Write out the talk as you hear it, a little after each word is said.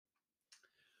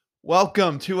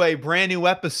Welcome to a brand new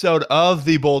episode of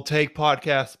the Bold Take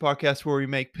podcast where we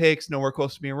make picks nowhere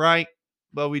close to being right,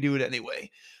 but we do it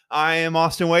anyway. I am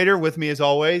Austin Wader. With me, as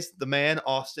always, the man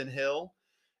Austin Hill.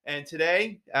 And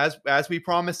today, as we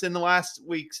promised in the last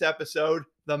week's episode,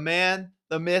 the man,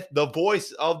 the myth, the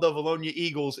voice of the Valonia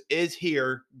Eagles is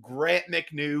here. Grant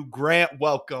McNew. Grant,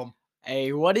 welcome.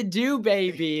 Hey, what it do,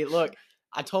 baby? Look,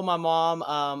 I told my mom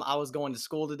I was going to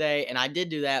school today, and I did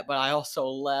do that, but I also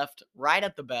left right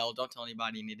at the bell. Don't tell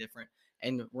anybody any different,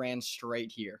 and ran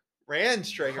straight here. Ran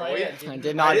straight here. Oh, yeah. I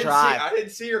did not drive. I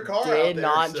didn't see your car out Did there.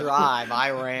 not drive.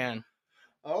 I ran.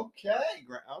 Okay,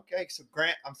 Grant. Okay, so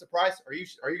Grant, I'm surprised. Are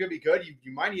you gonna be good?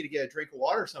 You might need to get a drink of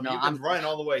water or something. No, You've been running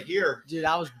all the way here. Dude,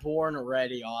 I was born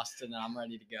ready, Austin, and I'm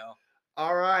ready to go.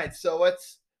 All right, so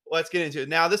let's get into it.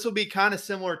 Now, this will be kind of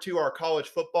similar to our college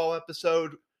football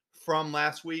episode from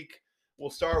last week.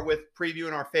 We'll start with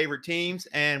previewing our favorite teams,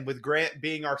 and with Grant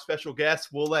being our special guest,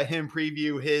 we'll let him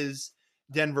preview his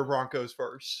Denver Broncos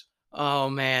first. Oh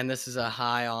man, this is a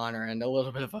high honor and a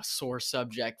little bit of a sore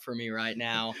subject for me right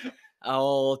now.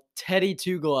 Oh, Teddy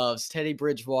Two Gloves, Teddy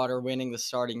Bridgewater winning the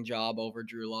starting job over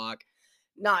Drew Lock.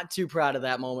 Not too proud of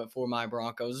that moment for my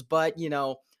Broncos, but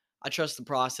I trust the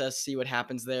process, see what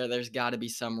happens there. There's got to be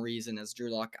some reason, as Drew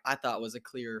Lock I thought was a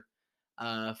clear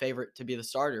favorite to be the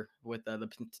starter with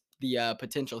the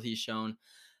potential he's shown.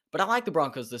 But I like the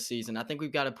Broncos this season. I think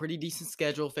we've got a pretty decent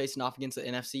schedule facing off against the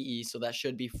NFC East, so that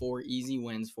should be 4 easy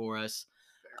wins for us.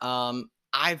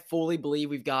 I fully believe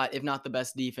we've got, if not the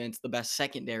best defense, the best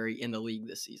secondary in the league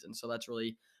this season. So that's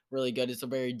really, really good. It's a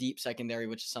very deep secondary,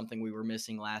 which is something we were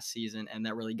missing last season, and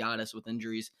that really got us with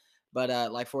injuries. But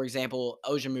like, for example,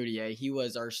 Ojemudia, he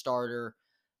was our starter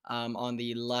on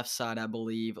the left side, I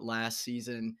believe, last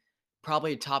season.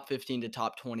 Probably a top 15 to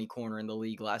top 20 corner in the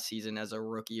league last season as a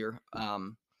rookie.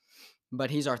 But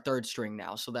he's our third string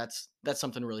now, so that's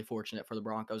something really fortunate for the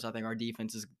Broncos. I think our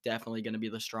defense is definitely going to be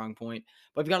the strong point.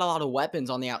 But we've got a lot of weapons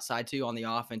on the outside too. On the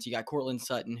offense, you got Courtland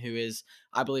Sutton, who is,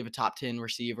 I believe, a top 10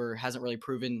 receiver. Hasn't really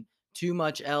proven too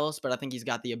much else, but I think he's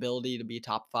got the ability to be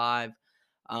top 5.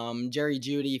 Jerry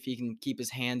Jeudy, if he can keep his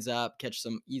hands up, catch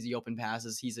some easy open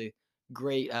passes, he's a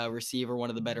great receiver, one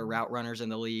of the better route runners in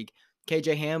the league.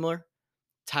 KJ Hamler,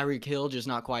 Tyreek Hill, just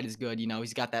not quite as good.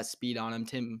 He's got that speed on him.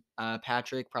 Tim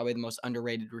Patrick, probably the most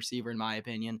underrated receiver in my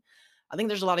opinion. I think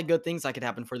there's a lot of good things that could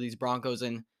happen for these Broncos.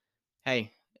 And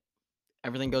hey,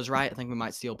 everything goes right, I think we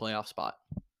might steal a playoff spot.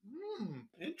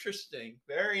 Interesting.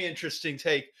 Very interesting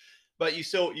take. But you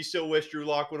still wish Drew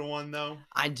Lock would have won, though?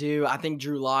 I do. I think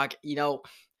Drew Lock,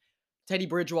 Teddy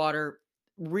Bridgewater,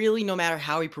 really, no matter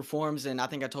how he performs, and I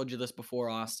think I told you this before,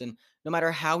 Austin, no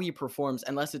matter how he performs,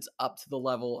 unless it's up to the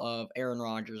level of Aaron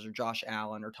Rodgers or Josh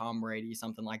Allen or Tom Brady,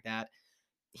 something like that,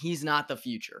 he's not the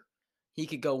future. He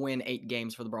could go win 8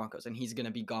 games for the Broncos, and he's going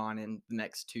to be gone in the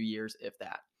next 2 years, if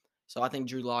that. So I think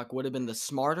Drew Lock would have been the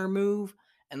smarter move,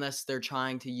 unless they're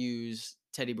trying to use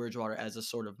Teddy Bridgewater as a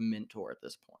sort of mentor at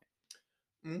this point.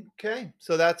 Okay,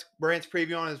 so that's Brant's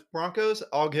preview on his Broncos.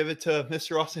 I'll give it to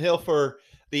Mr. Austin Hill for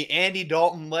the Andy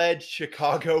Dalton-led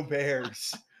Chicago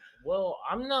Bears. Well,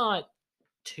 I'm not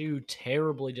too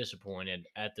terribly disappointed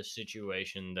at the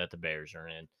situation that the Bears are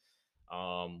in.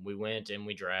 We went and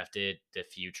we drafted the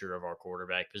future of our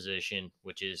quarterback position,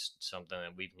 which is something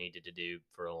that we've needed to do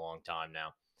for a long time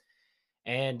now.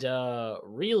 And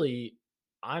really,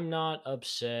 I'm not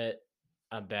upset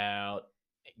about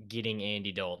getting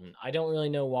Andy Dalton. I don't really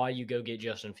know why you go get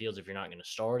Justin Fields if you're not going to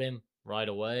start him right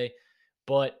away.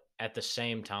 But at the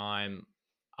same time,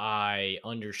 I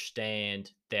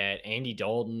understand that Andy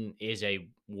Dalton is a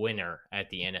winner at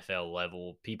the NFL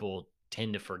level. People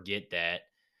tend to forget that.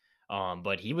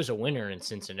 But he was a winner in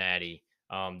Cincinnati.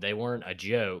 They weren't a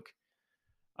joke.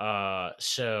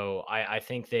 So I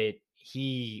think that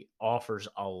he offers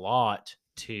a lot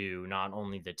to not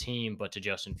only the team, but to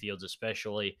Justin Fields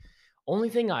especially. Only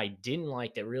thing I didn't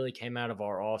like that really came out of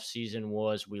our offseason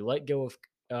was we let go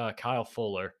of Kyle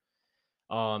Fuller,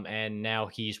 and now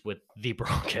he's with the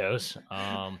Broncos.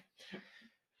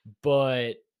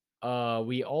 But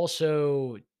we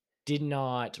also did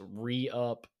not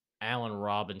re-up Allen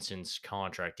Robinson's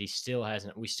contract. We still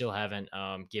haven't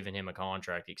given him a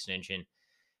contract extension.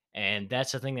 And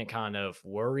that's the thing that kind of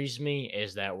worries me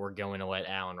is that we're going to let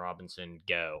Allen Robinson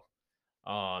go.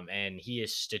 And he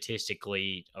is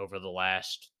statistically over the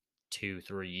last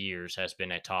 2-3 years has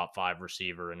been a top 5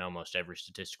 receiver in almost every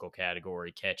statistical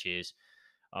category: catches,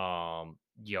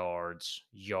 yards,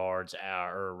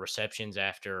 or receptions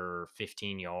after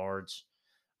 15 yards.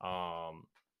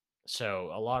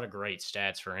 So a lot of great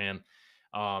stats for him.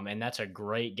 And that's a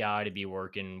great guy to be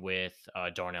working with.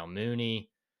 Darnell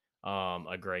Mooney,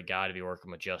 a great guy to be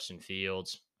working with Justin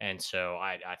Fields. And so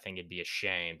I think it'd be a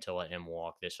shame to let him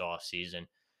walk this offseason.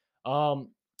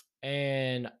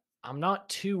 And I'm not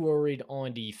too worried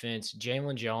on defense.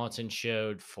 Jalen Johnson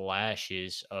showed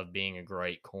flashes of being a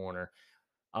great corner.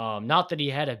 Not that he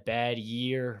had a bad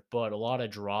year, but a lot of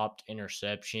dropped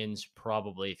interceptions.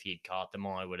 Probably if he'd caught them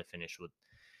all, I would have finished with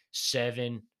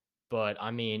 7. But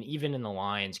I mean, even in the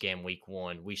Lions game week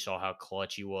 1, we saw how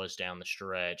clutch he was down the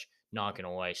stretch, knocking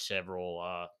away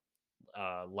several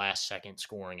last second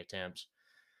scoring attempts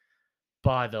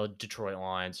by the Detroit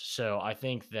Lions. So I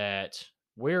think that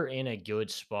we're in a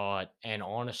good spot. And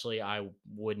honestly, I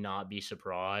would not be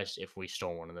surprised if we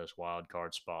stole one of those wild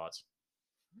card spots.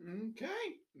 Okay.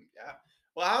 Yeah.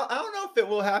 Well, I don't know if it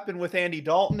will happen with Andy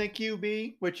Dalton at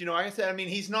QB, which, like I said, I mean,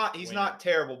 he's not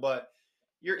terrible, but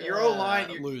your O line,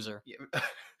 loser.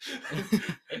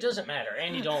 It doesn't matter.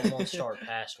 Andy Dalton won't start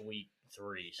past week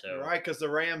 3, so right, because the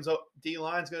Rams D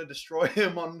line's going to destroy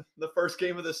him on the first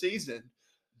game of the season,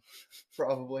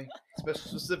 probably,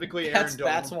 specifically Aaron Donald.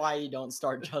 That's why you don't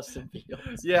start Justin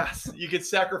Fields. Yes, you could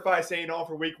sacrifice Andy Dalton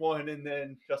for week 1 and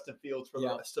then Justin Fields for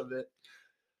the rest of it.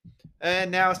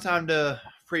 And now it's time to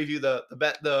preview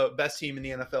the best team in the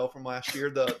NFL from last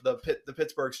year, the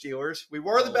Pittsburgh Steelers. We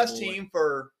were the best team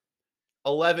for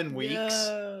 11 weeks.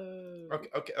 No.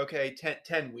 Okay,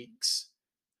 10 weeks.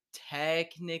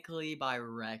 Technically by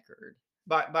record.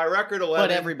 By record 11.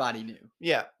 But everybody knew.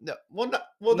 Yeah. No, not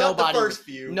the first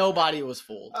few. Nobody was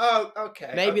fooled. Oh,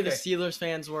 okay. Maybe the Steelers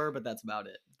fans were, but that's about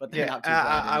it. But they're not too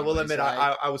bad I will admit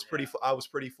right? I was pretty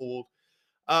fooled.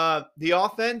 The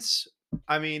offense,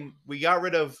 I mean, we got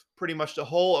rid of pretty much the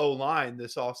whole O-line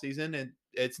this offseason, and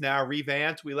it's now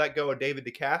revamped. We let go of David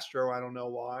DeCastro. I don't know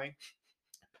why.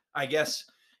 I guess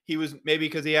he was maybe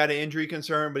because he had an injury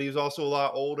concern, but he was also a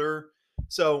lot older.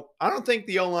 So I don't think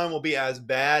the O-line will be as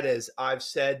bad as I've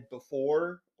said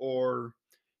before, or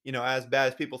as bad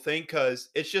as people think, because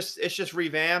it's just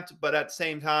revamped. But at the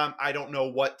same time, I don't know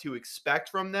what to expect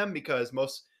from them because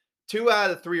 2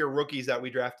 out of the 3 are rookies that we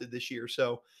drafted this year.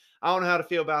 So I don't know how to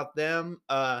feel about them.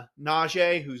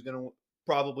 Najee, who's going to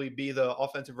probably be the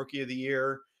offensive rookie of the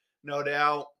year, no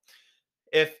doubt.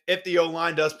 If the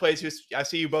O-line does play, I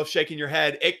see you both shaking your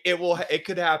head. It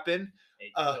could happen.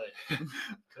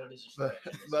 Could is a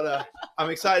but I'm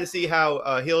excited to see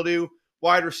how he'll do.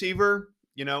 Wide receiver,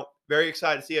 very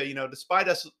excited to see. Despite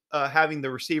us having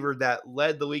the receiver that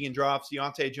led the league in drops,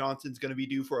 Deontay Johnson's going to be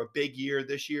due for a big year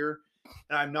this year.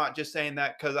 And I'm not just saying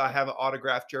that because I have an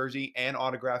autographed jersey and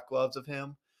autographed gloves of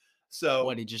him. So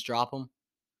what, did he just drop him?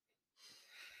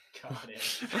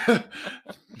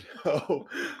 No.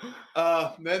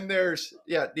 Then there's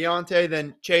Deontay,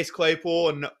 then Chase Claypool,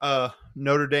 and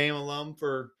Notre Dame alum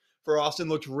for Austin,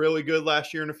 looked really good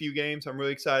last year in a few games. I'm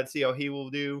really excited to see how he will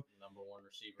do. Number 1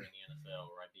 receiver in the NFL,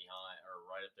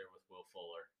 right up there with Will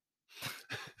Fuller.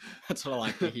 That's what I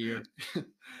like to hear.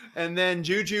 And then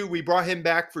Juju, we brought him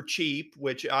back for cheap,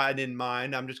 which I didn't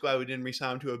mind. I'm just glad we didn't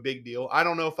re-sign him to a big deal. I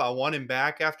don't know if I want him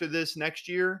back after this next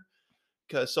year,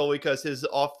 because his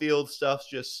off-field stuff's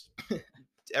just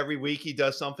every week he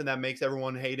does something that makes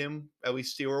everyone hate him, at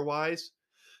least Steeler-wise.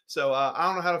 So I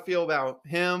don't know how to feel about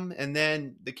him. And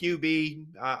then the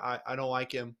QB, I don't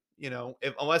like him.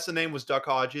 Unless the name was Duck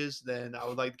Hodges, then I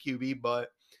would like the QB.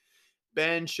 But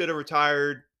Ben should have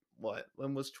retired.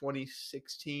 When was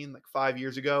 2016? Like 5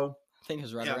 years ago. I think it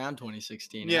was around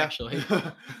 2016. Yeah. Actually.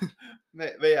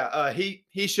 but yeah,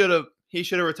 he should have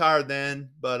retired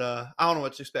then. But I don't know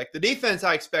what to expect. The defense,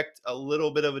 I expect a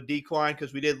little bit of a decline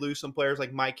because we did lose some players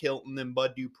like Mike Hilton and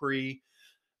Bud Dupree.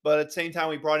 But at the same time,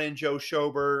 we brought in Joe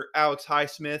Schober. Alex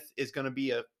Highsmith is going to be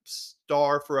a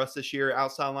star for us this year,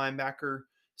 outside linebacker,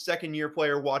 second-year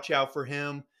player. Watch out for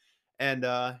him. And,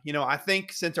 I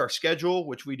think since our schedule,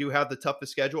 which we do have the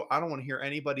toughest schedule, I don't want to hear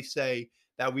anybody say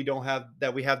that we have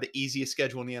the easiest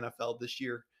schedule in the NFL this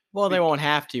year. Well, they won't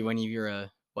have to when you're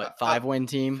a 5-win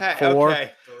team. 4.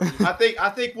 Okay.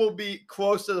 I think we'll be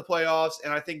close to the playoffs,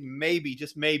 and I think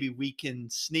just maybe we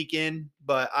can sneak in,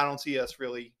 but I don't see us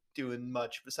really doing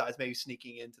much besides maybe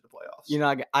sneaking into the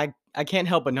playoffs. I can't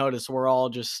help but notice we're all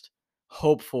just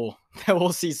hopeful that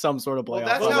we'll see some sort of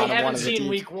playoff. Well, we haven't seen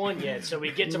week 1 yet, so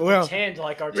we get to pretend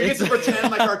like our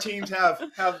teams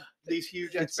have these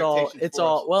huge expectations. It's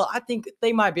all. Well, I think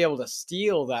they might be able to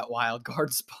steal that wild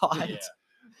card spot. Yeah.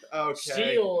 Okay.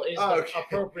 Steal is the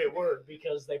appropriate word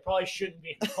because they probably shouldn't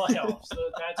be in the playoffs.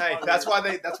 So that's why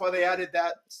they added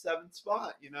that 7th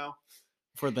spot.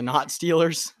 For the not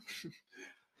Steelers.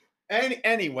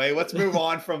 Anyway, let's move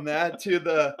on from that to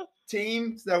the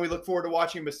teams that we look forward to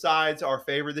watching besides our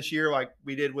favorite this year, like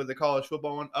we did with the college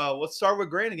football one. Let's start with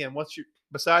Grant again. What's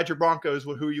besides your Broncos,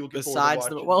 who are you looking forward to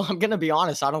Besides watching? well, I'm gonna be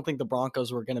honest. I don't think the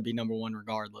Broncos were gonna be number one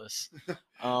regardless.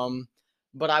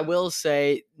 But I will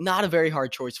say, not a very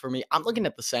hard choice for me. I'm looking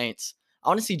at the Saints. I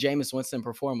want to see Jameis Winston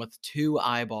perform with 2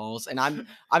 eyeballs, and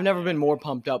I've never been more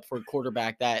pumped up for a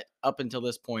quarterback that up until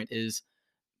this point is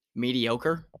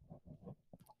mediocre.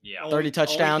 Yeah. 30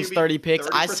 touchdowns, QB 30 picks.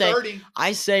 30 for 30.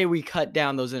 I say we cut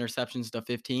down those interceptions to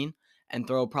 15 and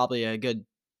throw probably a good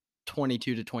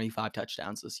 22 to 25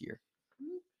 touchdowns this year.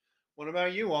 What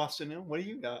about you, Austin? What do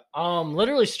you got?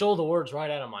 Literally stole the words right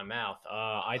out of my mouth.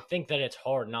 I think that it's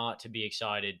hard not to be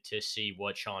excited to see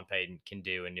what Sean Payton can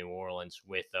do in New Orleans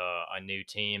with a new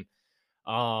team.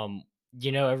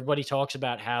 Everybody talks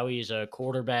about how he's a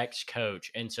quarterback's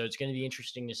coach, and so it's going to be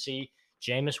interesting to see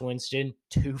Jameis Winston,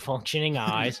 2 functioning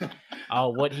eyes,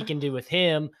 what he can do with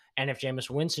him, and if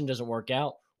Jameis Winston doesn't work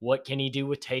out, what can he do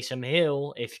with Taysom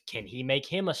Hill? Can he make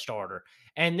him a starter?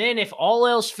 And then if all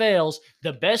else fails,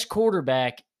 the best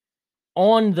quarterback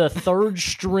on the 3rd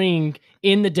string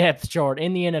in the depth chart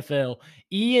in the NFL,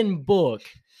 Ian Book.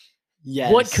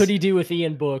 Yes. What could he do with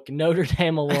Ian Book, Notre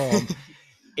Dame alum,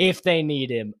 if they need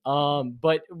him?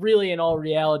 But really, in all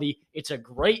reality, it's a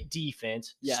great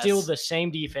defense. Yes. Still the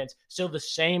same defense. Still the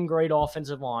same great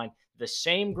offensive line. The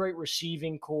same great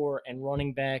receiving core and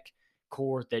running back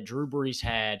core that Drew Brees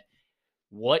had.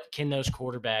 What can those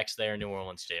quarterbacks there in New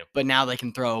Orleans do? But now they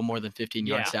can throw more than 15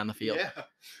 yards Yeah. down the field. Yeah.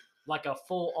 Like a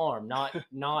full arm, not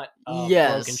a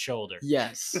Yes. broken shoulder.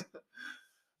 Yes.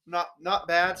 Not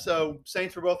bad. So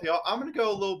Saints for both of y'all. I'm gonna go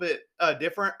a little bit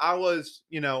different. I was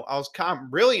kind of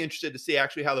really interested to see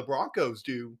actually how the Broncos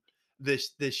do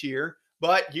this year.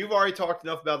 But you've already talked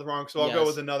enough about the Broncos, so I'll go Yes.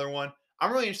 with another one.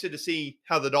 I'm really interested to see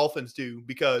how the Dolphins do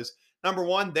because number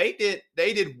one, they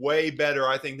did way better,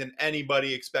 I think, than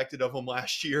anybody expected of them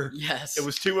last year. Yes. It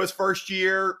was Tua's first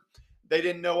year. They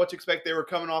didn't know what to expect. They were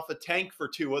coming off a tank for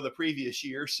Tua the previous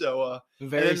year. So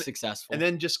very successful. and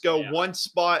then just go Yeah. one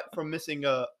spot from missing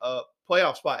a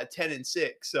playoff spot at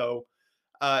 10-6. So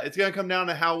it's going to come down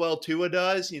to how well Tua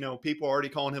does. People are already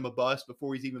calling him a bust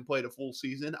before he's even played a full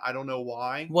season. I don't know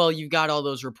why. Well, you've got all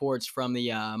those reports from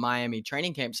the Miami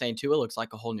training camp saying Tua looks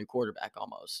like a whole new quarterback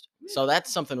almost. So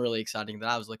that's something really exciting that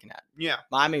I was looking at. Yeah,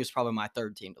 Miami was probably my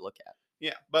 3rd team to look at.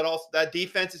 yeah. But also that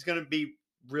defense is going to be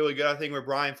really good. I think with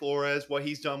Brian Flores, what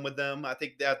he's done with them, I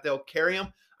think that they'll carry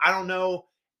him. I don't know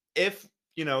if,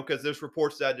 because there's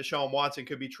reports that Deshaun Watson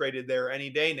could be traded there any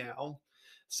day now.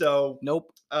 So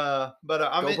Nope. but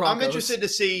I'm interested to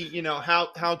see,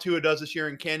 how Tua does this year,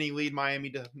 and can he lead Miami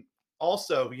to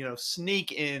also,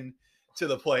 sneak in to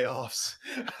the playoffs?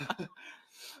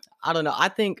 I don't know. I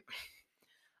think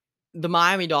the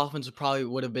Miami Dolphins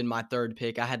would have been my 3rd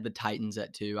pick. I had the Titans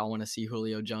at 2. I want to see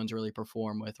Julio Jones really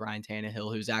perform with Ryan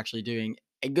Tannehill, who's actually doing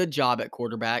a good job at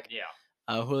quarterback. Yeah.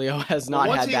 Julio has not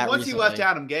had that once recently. he left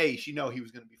Adam Gase, he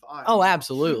was going to be fine. Oh,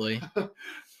 absolutely.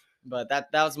 But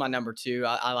that was my number 2.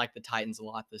 I like the Titans a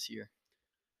lot this year.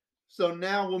 So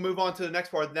now we'll move on to the next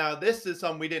part. Now, this is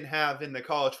something we didn't have in the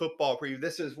college football preview.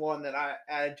 This is one that I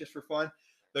added just for fun.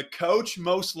 The coach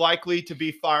most likely to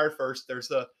be fired first.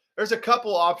 There's a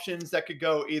couple options that could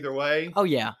go either way. Oh,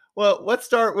 yeah. Well, let's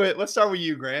start with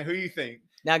you, Grant. Who do you think?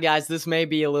 Now, guys, this may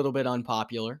be a little bit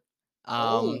unpopular,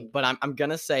 but I'm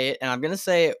going to say it, and I'm going to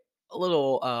say it a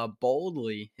little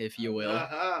boldly, if you will.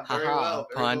 Very well.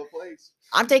 Very Pun. well placed.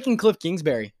 I'm taking Cliff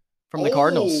Kingsbury from the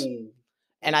Cardinals.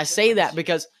 And I say that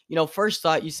because, first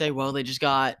thought you say, well, they just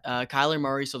got Kyler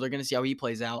Murray, so they're going to see how he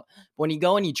plays out. But when you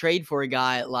go and you trade for a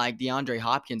guy like DeAndre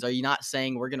Hopkins, are you not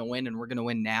saying we're going to win and we're going to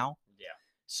win now? Yeah.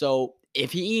 So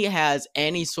if he has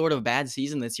any sort of bad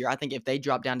season this year, I think if they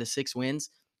drop down to 6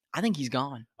 wins, I think he's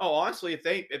gone. Oh, honestly,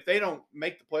 if they don't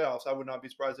make the playoffs, I would not be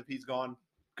surprised if he's gone.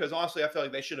 Because honestly, I feel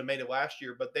like they should have made it last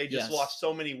year, but they just lost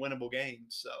so many winnable games.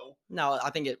 So no, I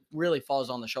think it really falls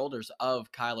on the shoulders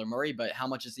of Kyler Murray. But how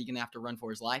much is he going to have to run for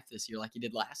his life this year, like he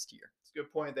did last year? That's a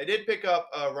good point. They did pick up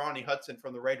Ronnie Hudson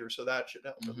from the Raiders, so that should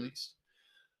help at least.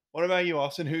 What about you,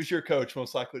 Austin? Who's your coach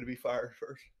most likely to be fired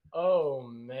first? Oh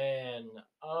man.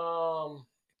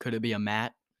 Could it be a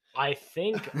Matt? I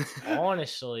think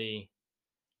honestly,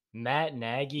 Matt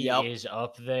Nagy is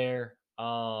up there.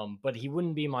 But he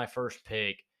wouldn't be my first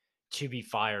pick to be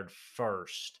fired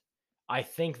first. I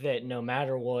think that no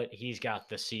matter what, he's got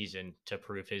the season to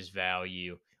prove his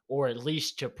value, or at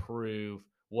least to prove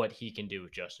what he can do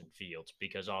with Justin Fields,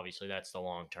 because obviously that's the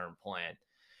long-term plan.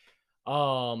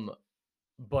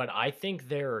 But I think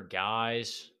there are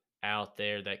guys out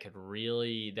there that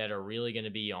are really going to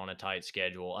be on a tight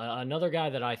schedule. Another guy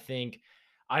that I think,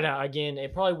 again,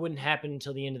 it probably wouldn't happen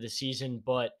until the end of the season,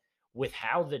 but with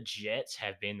how the Jets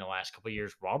have been the last couple of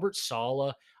years, Robert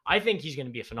Saleh, I think he's going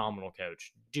to be a phenomenal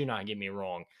coach. Do not get me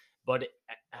wrong. But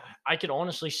I could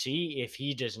honestly see if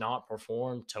he does not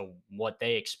perform to what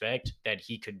they expect, that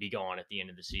he could be gone at the end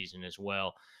of the season as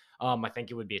well. I think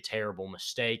it would be a terrible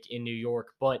mistake in New York.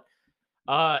 But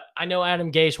I know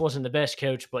Adam Gase wasn't the best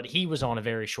coach, but he was on a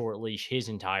very short leash his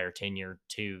entire tenure,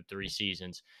 2-3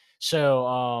 seasons.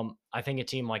 So I think a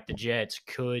team like the Jets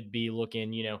could be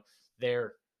looking,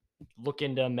 they're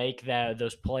looking to make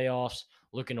those playoffs,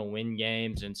 looking to win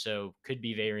games, and so could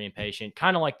be very impatient,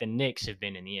 kind of like the Knicks have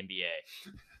been in the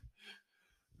NBA.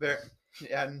 There,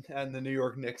 and the New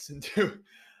York Knicks too.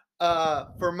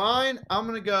 For mine, I'm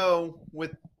gonna go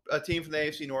with a team from the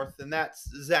AFC North, and that's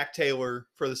Zach Taylor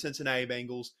for the Cincinnati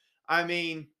Bengals. I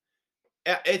mean,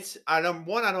 I don't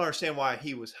understand why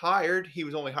he was hired. He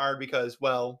was only hired because,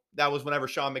 well, that was whenever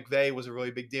Sean McVay was a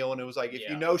really big deal, and it was like, if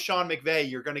you know Sean McVay,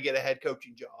 you're going to get a head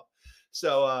coaching job.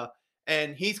 So,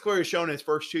 and he's clearly shown in his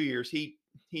first 2 years he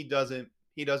doesn't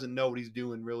know what he's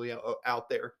doing really out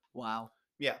there. Wow.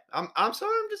 Yeah, I'm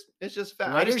sorry. It's just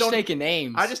fact. Waiter's taking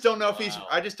names. I just don't know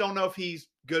if he's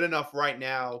good enough right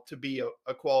now to be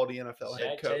a quality NFL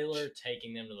head coach. Zach Taylor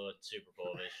taking them to the Super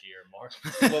Bowl this year, Mark.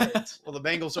 Well, the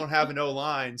Bengals don't have an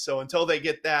O-line, so until they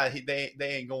get that, they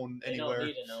ain't going anywhere. They don't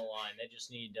need an O-line. They just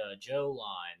need Joe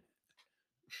Line.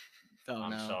 Oh,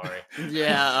 I'm no. sorry.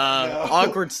 Yeah, No.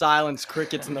 awkward silence,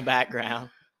 crickets in the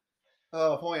background.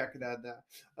 Oh, if only I could add that.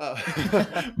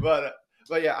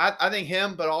 But yeah, I think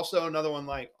him, but also another one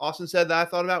like Austin said that I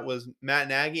thought about was Matt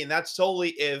Nagy, and that's solely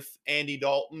if Andy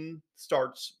Dalton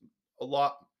starts a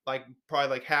lot, like probably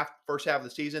like first half of the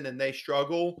season, and they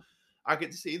struggle. I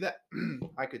could see that.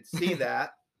 I could see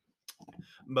that.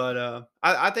 But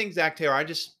I think Zach Taylor. I'm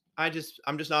just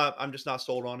not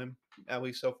sold on him, at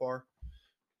least so far.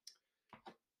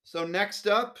 So next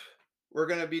up, we're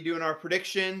gonna be doing our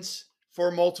predictions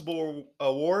for multiple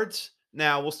awards.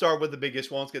 Now, we'll start with the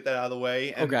biggest one. Let's get that out of the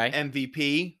way. Okay.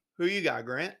 MVP. Who you got,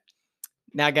 Grant?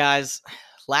 Now, guys,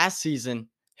 last season,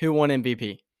 who won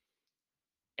MVP?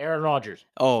 Aaron Rodgers.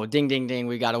 Oh, ding, ding, ding.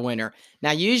 We got a winner.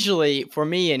 Now, usually, for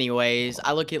me anyways,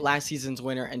 I look at last season's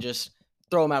winner and just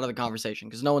throw him out of the conversation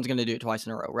because no one's going to do it twice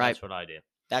in a row, right? That's what I do.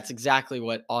 That's exactly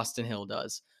what Austin Hill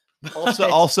does.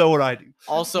 Also what I do.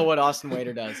 Also what Austin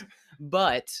Waiter does.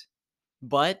 But,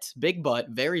 big but,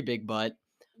 very big but,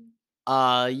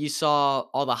 you saw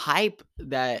all the hype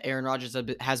that Aaron Rodgers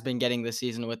has been getting this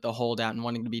season with the holdout and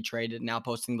wanting to be traded, now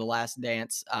posting the Last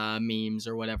Dance memes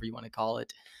or whatever you want to call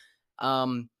it.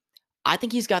 I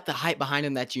think he's got the hype behind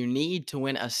him that you need to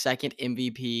win a second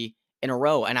MVP in a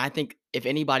row. And I think if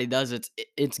anybody does it,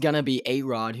 it's going to be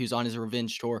A-Rod, who's on his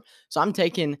revenge tour. So I'm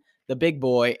taking the big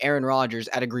boy, Aaron Rodgers,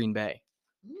 out of Green Bay.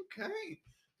 Okay.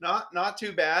 Not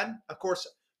too bad. Of course,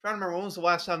 I'm trying to remember when was the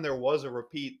last time there was a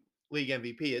repeat league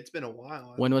MVP. It's been a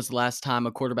while. When was the last time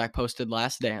a quarterback posted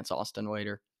Last Dance, Austin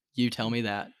Waiter? You tell me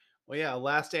that. Well, yeah,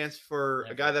 Last Dance for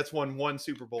a guy that's won one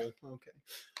Super Bowl. Okay.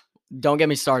 Don't get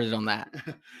me started on that.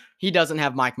 He doesn't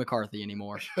have Mike McCarthy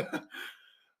anymore.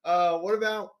 What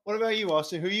about you,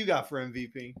 Austin? Who you got for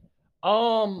MVP?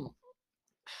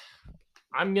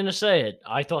 I'm gonna say it.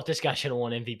 I thought this guy should have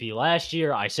won MVP last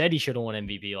year. I said he should have won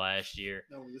MVP last year.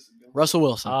 No, this is Russell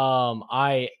Wilson.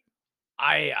 I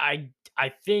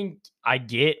think I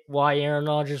get why Aaron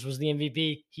Rodgers was the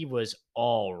MVP. He was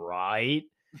all right,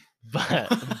 but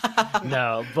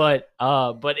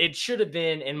but it should have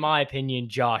been, in my opinion,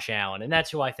 Josh Allen, and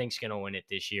that's who I think is going to win it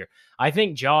this year. I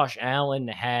think Josh Allen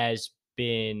has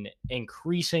been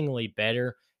increasingly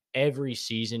better every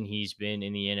season he's been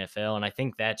in the NFL, and I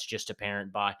think that's just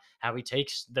apparent by how he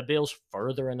takes the Bills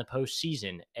further in the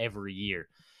postseason every year.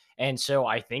 And so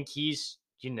I think he's,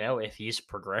 if his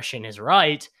progression is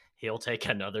right, he'll take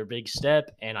another big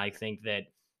step, and I think that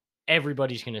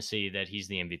everybody's going to see that he's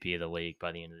the MVP of the league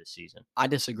by the end of the season. I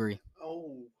disagree.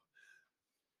 Oh,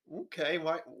 okay.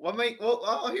 Why? Well,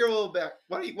 I'll hear a little back.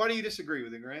 Why do you disagree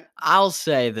with it, Grant? I'll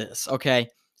say this, okay?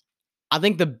 I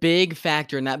think the big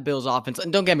factor in that Bills offense,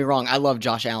 and don't get me wrong, I love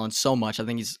Josh Allen so much. I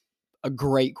think he's a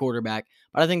great quarterback,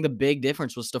 but I think the big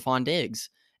difference was Stephon Diggs.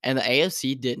 And the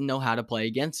AFC didn't know how to play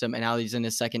against him. And now he's in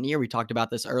his second year. We talked about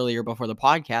this earlier before the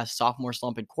podcast. Sophomore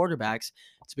slumping quarterbacks,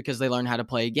 it's because they learn how to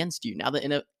play against you. Now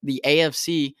that the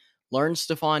AFC learns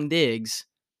Stephon Diggs,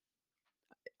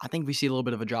 I think we see a little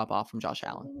bit of a drop-off from Josh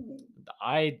Allen.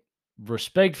 I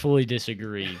respectfully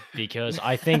disagree because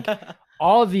I think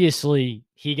obviously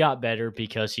he got better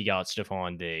because he got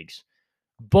Stephon Diggs.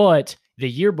 But the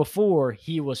year before,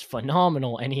 he was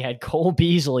phenomenal, and he had Cole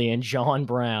Beasley and John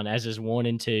Brown as his 1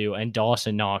 and 2, and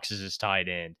Dawson Knox as his tight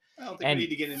end. I don't think And we need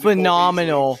to get into Cole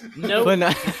phenomenal. Beasley.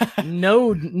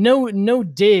 No. Phen- No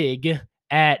dig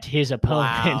at his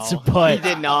opponents, Wow. but He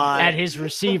did not. at his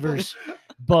receivers.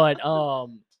 But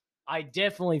I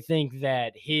definitely think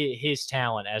that his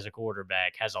talent as a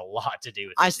quarterback has a lot to do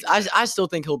with his success. I still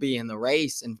think he'll be in the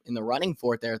race and in the running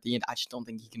for it there at the end. I just don't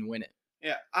think he can win it.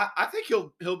 Yeah, I think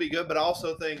he'll be good, but I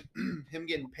also think him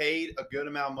getting paid a good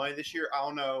amount of money this year, I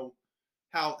don't know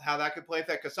how that could play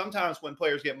effect. Because sometimes when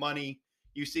players get money,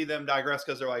 you see them digress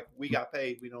because they're like, we got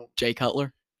paid, we don't. Jay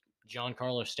Cutler. John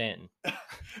Carlos Stanton.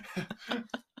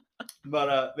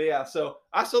 But yeah, so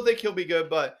I still think he'll be good.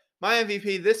 But my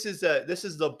MVP, this is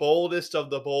the boldest of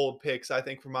the bold picks, I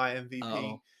think, for my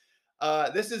MVP.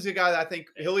 This is a guy that I think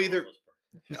he'll either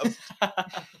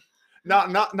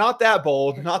not that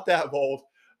bold, not that bold.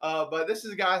 But this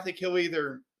is a guy I think he'll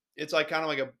either. It's like kind of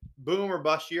like a boom or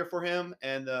bust year for him,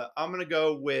 and I'm gonna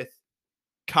go with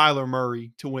Kyler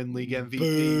Murray to win league MVP.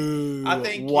 Boo. I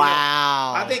think.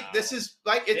 Wow. I think this is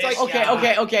like it's This like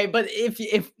guy- Okay. But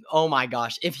if oh my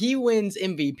gosh, if he wins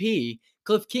MVP,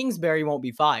 Cliff Kingsbury won't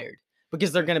be fired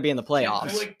because they're going to be in the playoffs.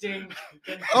 Conflicting.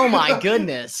 Oh my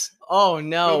goodness. Oh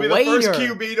no. He'll be the first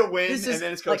Waiter. QB to win, This and is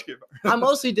then his coach. I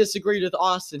mostly disagreed with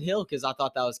Austin Hill because I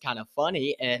thought that was kind of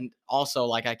funny, and also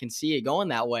like I can see it going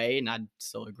that way, and I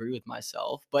still agree with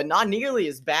myself, but not nearly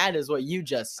as bad as what you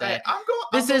just Hey, said. I'm going.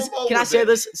 This I'm is. going bold Can I with say it.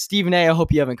 this, Stephen A? I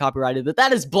hope you haven't copyrighted that.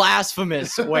 That is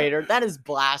blasphemous, Waiter. That is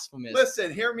blasphemous.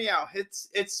 Listen, hear me out.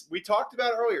 It's we talked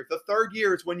about it earlier. The third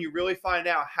year is when you really find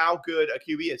out how good a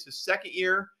QB is. His second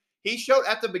year, he showed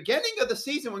at the beginning of the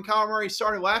season when Kyler Murray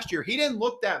started last year. He didn't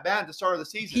look that bad at the start of the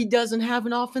season. He doesn't have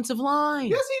an offensive line.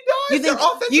 Yes, he does. You think Their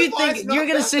offensive line's not you're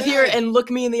gonna that sit here bad. and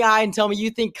look me in the eye and tell me you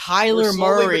think We're Kyler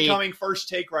slowly Murray? becoming first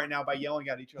take right now by yelling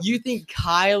at each other. You think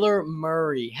Kyler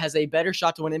Murray has a better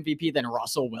shot to win MVP than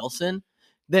Russell Wilson,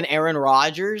 than Aaron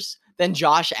Rodgers, than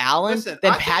Josh Allen, Listen,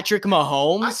 than I think- Patrick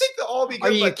Mahomes? I think they'll all be good.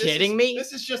 Are you but this kidding is- me?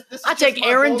 This is just. This is I just take my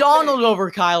Aaron bold Donald take.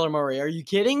 over Kyler Murray. Are you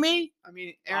kidding me? I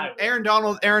mean, I Aaron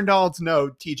would. Donald's no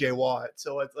TJ Watt,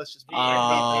 so let's just be.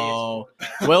 Oh.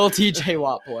 Will TJ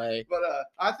Watt play? But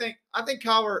I think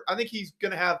Kyler. I think he's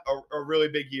gonna have a really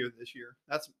big year this year.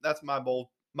 That's my bold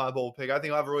pick. I think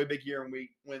he'll have a really big year and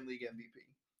we win league MVP.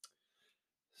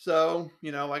 So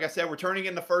like I said, we're turning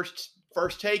into first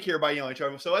take here by yelling each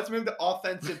other. So let's move to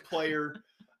offensive player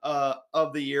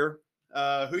of the year.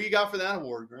 Who you got for that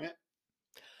award, Grant?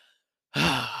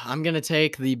 I'm going to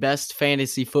take the best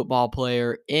fantasy football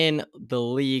player in the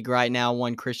league right now,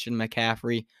 one Christian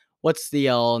McCaffrey. What's the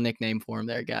nickname for him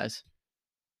there, guys?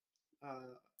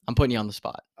 I'm putting you on the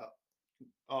spot.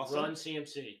 Awesome. Run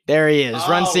CMC. There he is.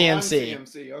 Run Oh, CMC. Run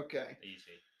CMC. Okay.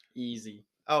 Easy. Easy.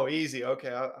 Oh, easy.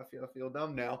 Okay. I feel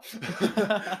dumb now.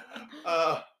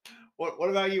 What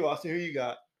about you, Austin? Who you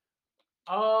got?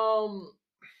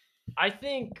 I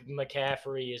think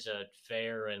McCaffrey is a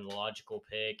fair and logical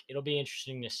pick. It'll be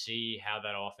interesting to see how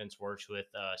that offense works with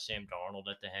Sam Darnold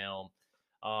at the helm.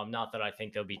 Not that I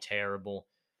think they'll be terrible,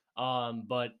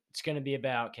 but it's going to be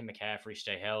about, can McCaffrey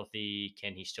stay healthy?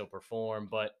 Can he still perform?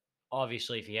 But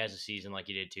obviously, if he has a season like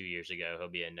he did 2 years ago, he'll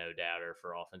be a no-doubter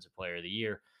for Offensive Player of the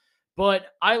Year. But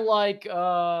I like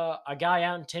a guy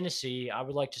out in Tennessee. I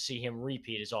would like to see him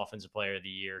repeat as Offensive Player of the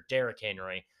Year, Derrick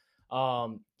Henry.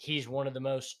 He's one of the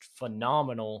most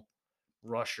phenomenal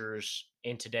rushers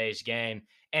in today's game.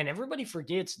 And everybody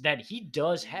forgets that he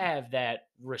does have that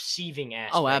receiving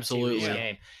aspect to absolutely. his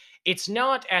game. It's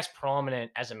not as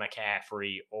prominent as a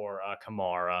McCaffrey or a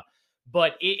Kamara,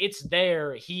 but it's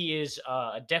there. He is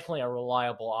definitely a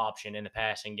reliable option in the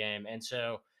passing game. And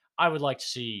so I would like to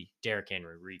see Derrick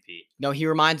Henry repeat. No, he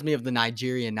reminds me of the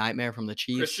Nigerian Nightmare from the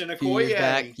Chiefs Christian a few years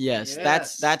back. Okoye. Yes,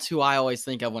 Yes. that's who I always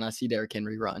think of when I see Derrick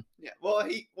Henry run. Yeah. Well,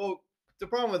 the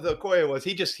problem with Okoye was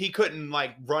he couldn't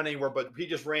like run anywhere, but he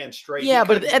just ran straight. Yeah, He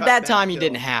but couldn't at cut that time he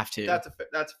backfield. didn't have to.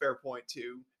 That's a fair point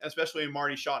too, especially in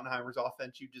Marty Schottenheimer's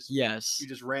offense. You Yes.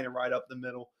 just ran it right up the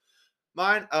middle.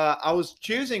 Mine, I was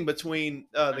choosing between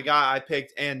the guy I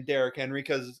picked and Derrick Henry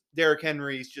because Derrick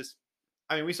Henry's just.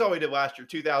 I mean, we saw what he did last year,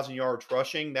 2,000 yards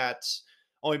rushing. That's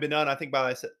only been done, I think,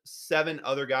 by 7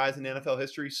 other guys in NFL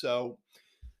history. So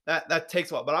that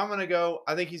takes a lot. But I'm going to go.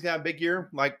 I think he's got a big year,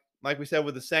 like we said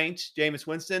with the Saints, Jameis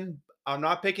Winston. I'm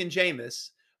not picking Jameis,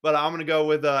 but I'm going to go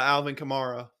with Alvin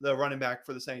Kamara, the running back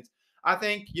for the Saints. I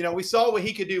think, we saw what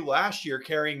he could do last year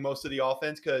carrying most of the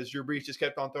offense because Drew Brees just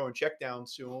kept on throwing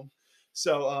checkdowns to him.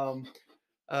 So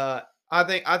I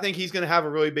think he's going to have a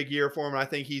really big year for him, and I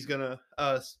think he's going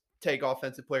to take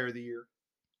Offensive Player of the Year.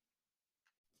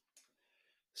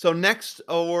 So next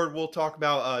award, we'll talk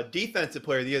about defensive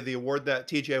player of the year, the award that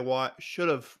T.J. Watt should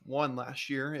have won last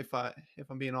year. If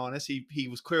I'm being honest, he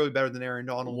was clearly better than Aaron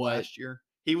Donald What? last year.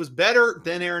 He was better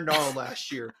than Aaron Donald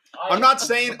last year. I'm not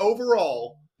saying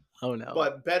overall, Oh no.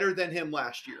 but better than him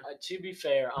last year. To be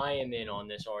fair, I am in on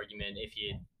this argument. If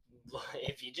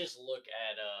you just look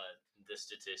at the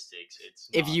statistics, it's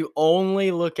if not- you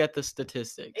only look at the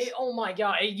statistics. oh my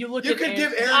god, you look You at can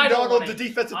give I Aaron don't Donald wanna- the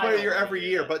defensive I player of the don't year wanna every hear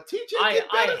year, that. but TJ I- did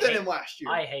better I than hate- him last year.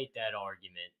 I hate that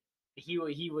argument.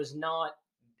 He was not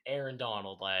Aaron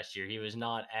Donald last year. He was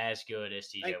not as good as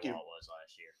TJ Thank you. Watt was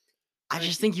last year. I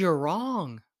just think you're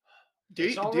wrong.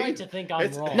 It's all right to think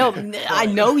I'm wrong. No, I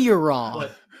know you're wrong.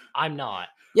 but I'm not.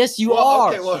 Yes, you well, are.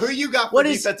 Okay, well, who you got for What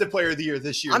is- defensive player of the year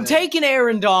this year? I'm then? taking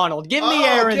Aaron Donald. Give me Oh,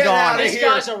 Aaron get outta Donald. This here.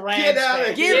 guy's a Rams Get outta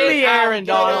fan. here. Give me Aaron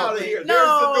Get outta Donald. here. There's the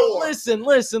No, door.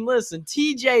 listen.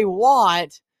 TJ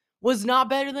Watt was not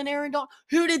better than Aaron Donald.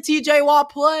 Who did TJ Watt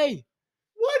play?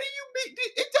 What do you mean?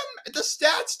 It doesn't. The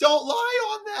stats don't lie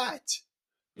on that.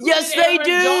 Yes, Who they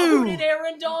did Who do. did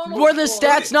Aaron Donald Were the play?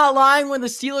 stats not lying when the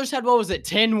Steelers had, what was it,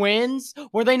 10 wins?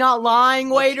 Were they not lying,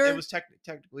 Waiter? It was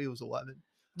technically it was 11.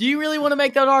 Do you really want to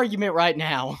make that argument right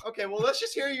now? Okay, well, let's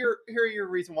just hear your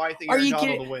reason why you think Are Aaron you Donald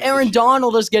will kidding? win. Aaron this year.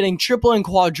 Donald is getting triple and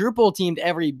quadruple teamed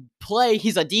every play.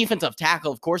 He's a defensive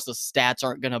tackle. Of course, the stats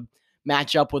aren't going to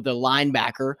match up with the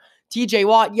linebacker. TJ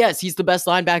Watt, yes, he's the best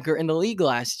linebacker in the league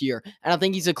last year. And I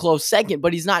think he's a close second,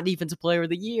 but he's not defensive player of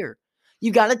the year.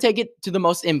 You got to take it to the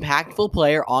most impactful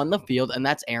player on the field, and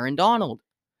that's Aaron Donald.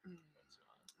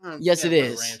 Yes, it The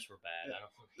is. Rams were bad.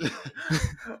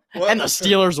 I don't Well, And the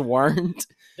Steelers weren't.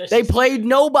 This They is- played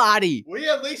nobody. We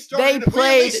at least They started.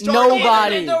 played Even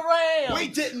nobody. in the Rams. We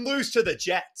didn't lose to the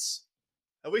Jets.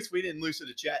 At least we didn't lose to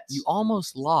the Jets. You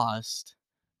almost lost.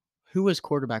 Who was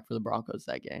quarterback for the Broncos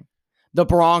that game? The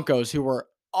Broncos, who were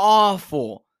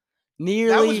awful. that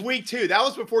Nearly. was week 2. That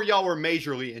was before y'all were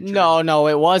majorly injured. No,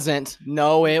 it wasn't.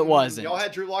 No, it wasn't. Y'all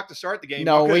had Drew Lock to start the game.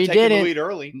 No, Y'all could have we taken didn't. the lead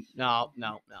early. No.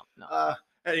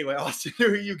 Anyway, Austin,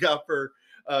 who you got for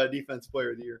defense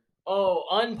player of the year? Oh,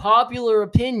 unpopular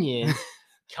opinion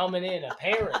coming in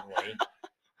apparently.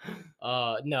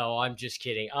 No, I'm just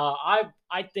kidding.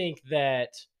 I think that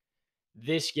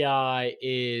this guy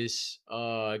is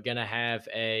gonna have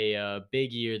a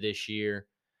big year this year.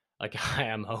 Like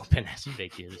I'm hoping has a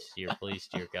big year this year. Please,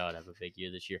 dear God, have a big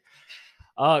year this year.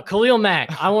 Khalil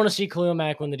Mack. I want to see Khalil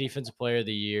Mack win the defensive player of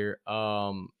the year.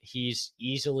 He's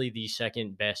easily the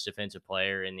second best defensive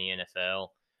player in the NFL.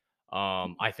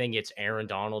 I think it's Aaron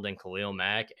Donald and Khalil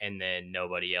Mack, and then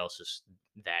nobody else is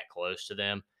that close to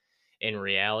them. In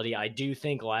reality, I do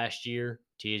think last year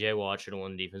TJ Watt should have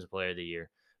won the defensive player of the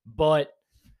year. But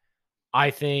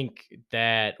I think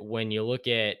that when you look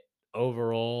at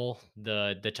overall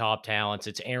the top talents,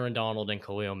 it's Aaron Donald and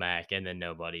Khalil Mack, and then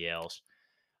nobody else.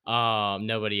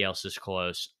 Nobody else is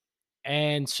close.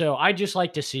 And so I just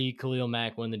like to see Khalil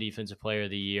Mack win the defensive player of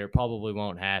the year. Probably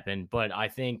won't happen, but I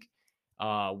think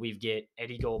we get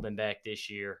Eddie Goldman back this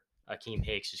year. Akeem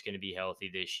Hicks is going to be healthy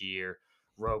this year.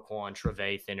 Roquan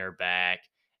Trevathan are back.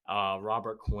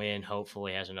 Robert Quinn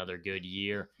hopefully has another good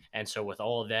year. And so with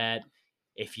all of that,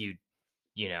 if you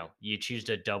choose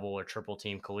to double or triple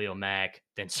team Khalil Mack,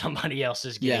 then somebody else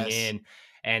is getting Yes. in.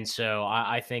 And so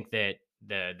I think that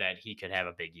that he could have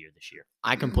a big year this year.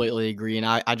 I completely agree. And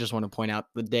I just want to point out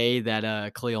the day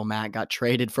that Khalil Mack got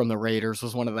traded from the Raiders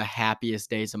was one of the happiest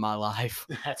days of my life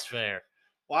That's fair.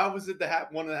 Why was it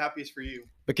one of the happiest for you?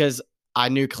 because I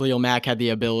knew Khalil Mack had the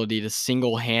ability to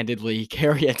single-handedly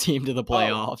carry a team to the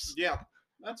playoffs. Oh, yeah,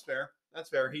 that's fair. That's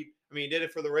fair. He did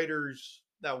it for the Raiders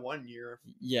that one year.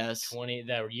 Yes.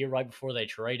 That year right before they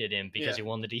traded him because Yeah. he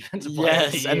won the defensive player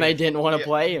of the Yes, and they year. didn't want to Yeah.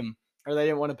 play him. Or they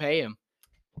didn't want to pay him.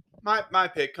 My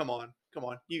pick. Come on.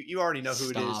 You already know who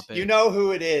Stop it is. it. You know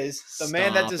who it is. The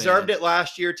man that Stop deserved it. it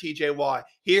last year, TJ Watt.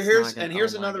 He's Here's not gonna-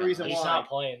 here's oh my another God. reason He's why. not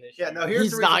playing this year. Yeah, no. Here's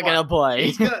He's the reason not why. going to play.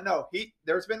 He's gonna no.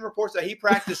 There's been reports that he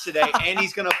practiced today and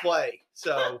he's gonna play.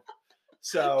 So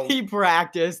He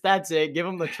practiced. That's it. Give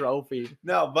him the trophy.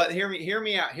 no. But hear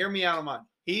me out on mine.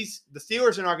 The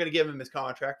Steelers are not going to give him his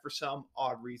contract for some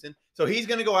odd reason. So he's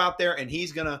going to go out there and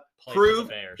he's going to Play for the prove.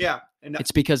 Bears. Yeah, and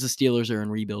It's because the Steelers are in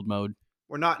rebuild mode.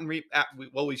 we're not in we The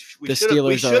should have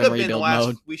we Steelers are should in have been the rebuild last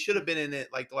mode. we should have been in it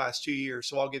like the last 2 years,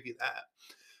 so I'll give you that.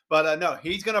 But no,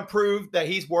 he's going to prove that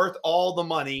he's worth all the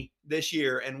money this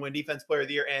year and win defense player of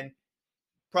the year, and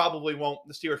the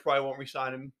Steelers probably won't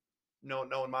re-sign him,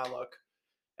 knowing my luck.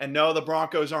 And no, the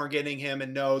Broncos aren't getting him,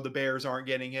 and no, the Bears aren't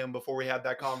getting him before we have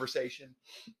that conversation.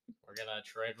 We're gonna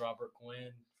trade Robert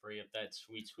Quinn, free up that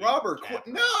sweet Robert cap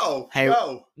Quinn, room. no, Hey-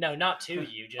 no. No, not to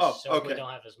you, just Oh, so we okay. don't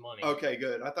have his money. Okay,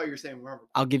 good. I thought you were saying Robert.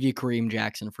 I'll give you Kareem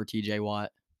Jackson for TJ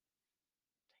Watt.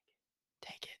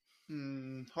 Take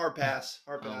it. Hard pass.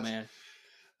 Hard pass. Oh man.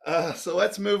 So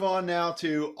let's move on now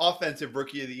to offensive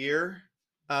rookie of the year.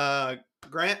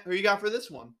 Grant, who you got for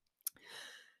this one?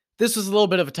 This was a little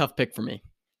bit of a tough pick for me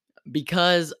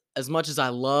because as much as I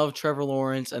love Trevor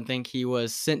Lawrence and think he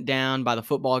was sent down by the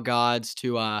football gods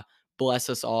to bless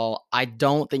us all, I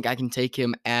don't think I can take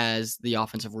him as the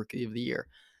offensive rookie of the year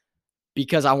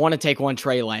because I want to take one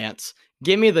Trey Lance.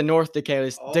 Give me the North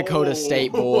Dakota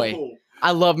State boy. I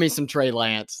love me some Trey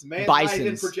Lance. Man, not even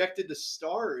Bisons. projected to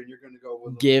start, and you're going to go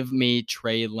with him. Give me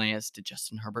Trey Lance. Did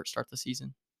Justin Herbert start the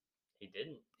season? He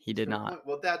didn't. He did not.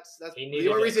 Well, that's He the needed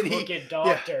only a reason crooked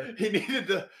doctor. he needed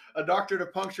a doctor to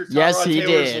puncture Tyrod Yes, he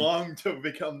Taylor's did. lung to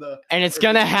become the. And it's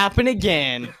going to happen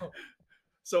again.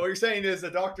 So what you're saying is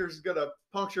the doctor's going to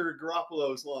puncture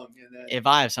Garoppolo's lung, and then If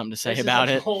I have something to say This is about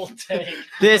a it. bold take.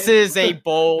 This is a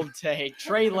bold take.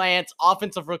 Trey Lance,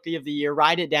 offensive rookie of the year.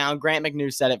 Write it down. Grant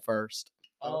McNew said it first.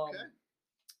 Okay.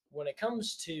 When it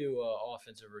comes to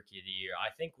offensive rookie of the year, I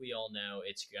think we all know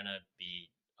it's gonna be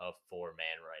a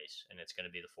 4-man race, and it's gonna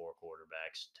be the 4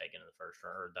 quarterbacks taken in the first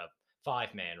round, or the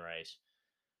 5-man race.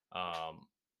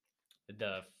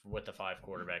 With the 5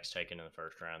 quarterbacks taken in the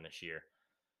first round this year.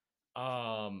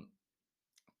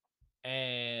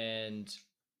 And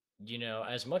you know,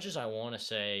 as much as I want to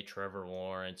say Trevor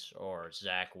Lawrence or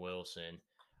Zach Wilson,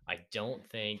 I don't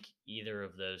think either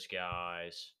of those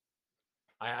guys.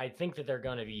 I think that they're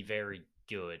going to be very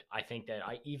good. I think that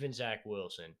even Zach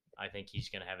Wilson, I think he's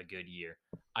going to have a good year.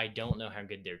 I don't know how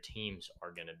good their teams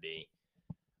are going to be.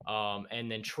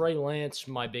 And then Trey Lance,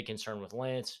 my big concern with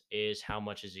Lance is how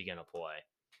much is he going to play?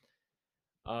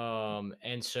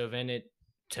 And so then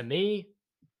to me,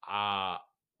 I'm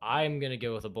going to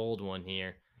go with a bold one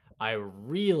here. I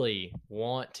really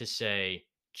want to say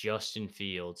Justin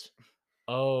Fields.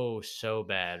 Oh, so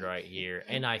bad right here.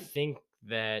 And I think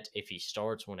that if he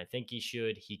starts when I think he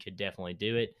should, he could definitely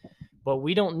do it. But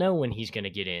we don't know when he's going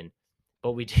to get in.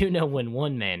 But we do know when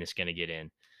one man is going to get in.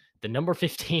 The number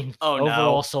 15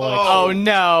 overall selection. Oh,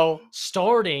 no.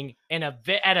 Starting at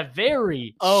a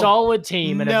very solid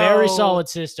team and a very solid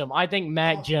system. I think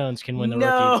Mac Jones can win the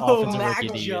offensive Mac rookie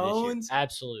of the year this year. Jones?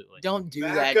 Absolutely. Don't do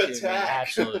Mac that to me. attack.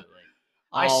 Absolutely.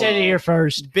 I said it here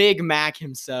first. Big Mac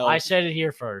himself. I said it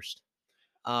here first.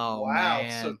 Oh, wow.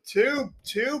 man. So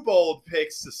two bold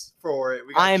picks for it.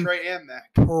 We got I'm Trey and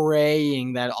Mac.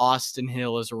 praying that Austin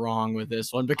Hill is wrong with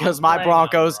this one because I'm my praying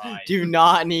Broncos I'm right. do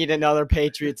not need another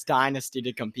Patriots dynasty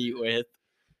to compete with.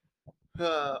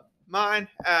 Mine,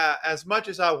 as much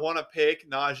as I want to pick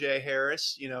Najee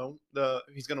Harris, you know,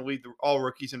 he's going to lead all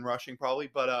rookies in rushing probably.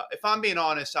 But if I'm being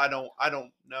honest, I don't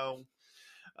know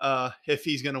if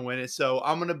he's going to win it. So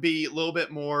I'm going to be a little bit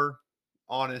more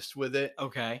honest with it.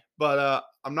 Okay. But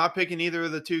I'm not picking either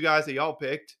of the 2 guys that y'all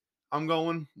picked. I'm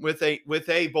going with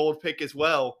a bold pick as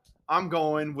well. I'm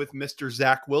going with Mr.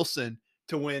 Zach Wilson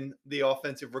to win the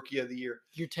offensive rookie of the year.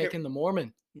 You're taking the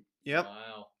Mormon. Yep.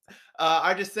 Wow.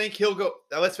 I just think he'll go.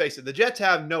 Let's face it. The Jets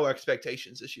have no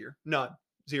expectations this year. None.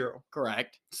 0.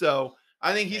 Correct. So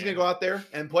I think he's going to go out there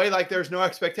and play like there's no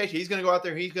expectation. He's going to go out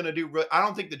there. He's going to do. I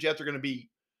don't think the Jets are going to be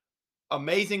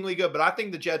amazingly good, but I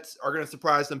think the Jets are going to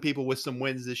surprise some people with some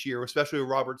wins this year, especially with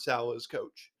Robert Saleh as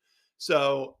coach.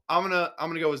 So I'm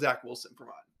gonna go with Zach Wilson for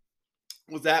mine.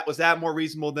 Was that more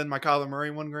reasonable than my Kyler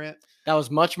Murray one, Grant? That was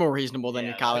much more reasonable than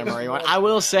your Yeah, Kyler that Murray was one. I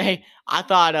will say, I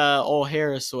thought old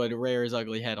Harris would rear his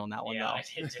ugly head on that one, Yeah, though. I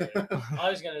did too. I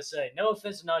was going to say, no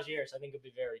offense to Najee Harris, I think he'll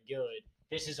be very good.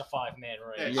 This is a 5-man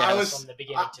race Yeah, from the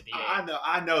beginning to the end.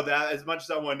 I know that. As much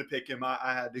as I wanted to pick him,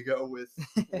 I had to go with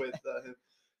him.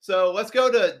 So let's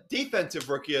go to defensive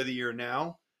rookie of the year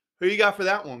now. Who you got for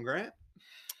that one, Grant?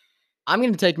 I'm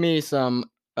going to take me some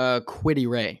Quiddy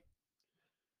Ray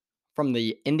from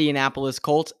the Indianapolis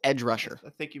Colts edge rusher. I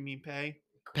think you mean Pay.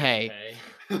 Pay.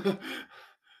 Okay.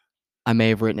 I may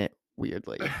have written it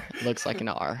weirdly. It looks like an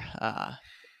R.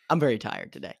 I'm very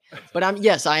tired today. But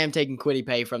I am taking Quiddy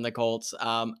Pay from the Colts.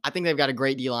 I think they've got a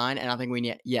great D-line, and I think we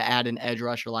need add an edge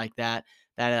rusher like that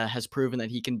has proven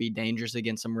that he can be dangerous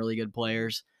against some really good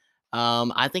players.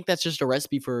 I think that's just a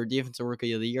recipe for defensive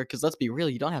rookie of the year because let's be real,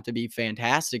 you don't have to be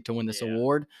fantastic to win this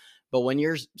award. But when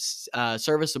you're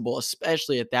serviceable,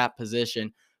 especially at that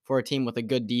position for a team with a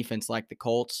good defense like the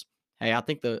Colts, hey, I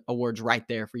think the award's right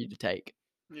there for you to take.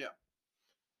 Yeah.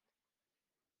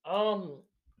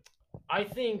 I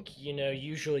think,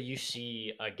 usually you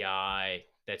see a guy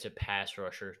that's a pass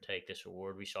rusher take this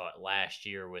award. We saw it last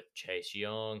year with Chase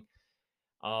Young.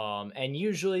 And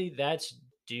usually that's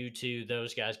due to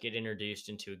those guys get introduced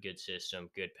into a good system,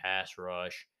 good pass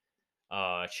rush.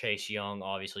 Chase Young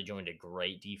obviously joined a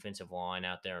great defensive line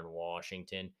out there in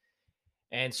Washington.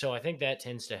 And so I think that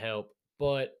tends to help.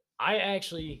 But I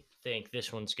actually think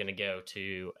this one's going to go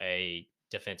to a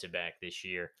defensive back this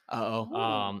year.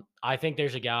 Uh-oh. I think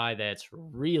there's a guy that's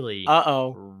really,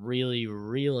 Uh-oh.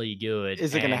 really good.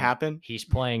 Is it going to and happen? He's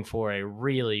playing for a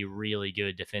really, really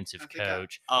good defensive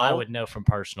coach. Oh. I would know from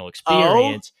personal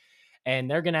experience.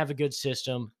 And they're going to have a good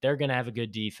system. They're going to have a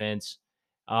good defense.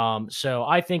 So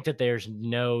I think that there's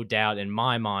no doubt in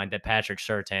my mind that Patrick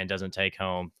Surtain doesn't take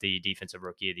home the Defensive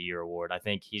Rookie of the Year award. I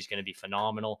think he's going to be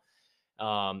phenomenal.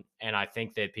 And I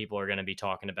think that people are going to be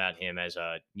talking about him as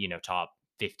a, top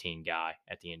 15 guy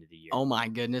at the end of the year. Oh my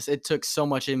goodness. It took so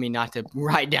much in me not to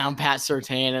write down Pat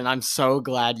Surtain, and I'm so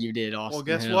glad you did, Austin. Well,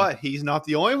 guess Hill. what? He's not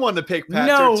the only one to pick Pat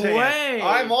No Surtain. way.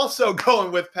 I'm also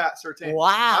going with Pat Surtain.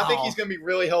 Wow. I think he's going to be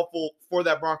really helpful for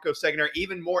that Broncos secondary,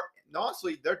 even more.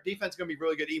 Honestly, their defense is going to be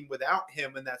really good even without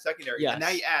him in that secondary. Yes. And now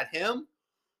you add him.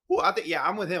 Well,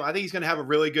 I'm with him. I think he's going to have a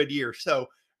really good year. So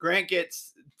Grant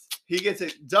gets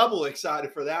double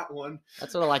excited for that one.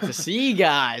 That's what I like to see,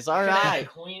 guys. All right.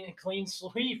 Clean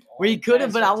sweep. We could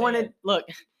have, but I wanted – look,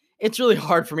 it's really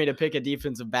hard for me to pick a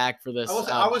defensive back for this.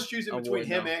 I was choosing between award,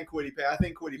 him though. and Kwity Paye. I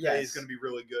think Kwity Paye is Yes. going to be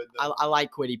really good. Though. I like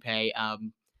Kwity Paye.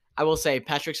 I will say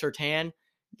Patrick Surtain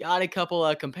got a couple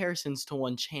of comparisons to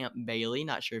one Champ Bailey.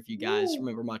 Not sure if you guys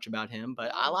remember much about him,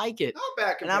 but I like it. Not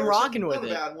bad And I'm comparison. rocking with Not a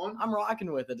it. bad one. I'm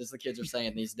rocking with it, as the kids are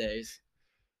saying these days.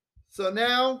 So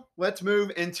now let's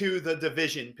move into the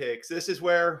division picks. This is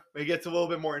where it gets a little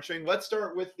bit more interesting. Let's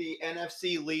start with the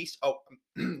NFC least. Oh,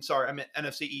 sorry, I meant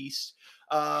NFC East.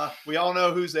 We all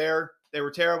know who's there. They were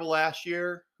terrible last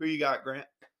year. Who you got, Grant?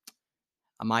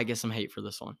 I might get some hate for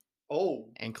this one, Oh,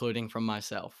 including from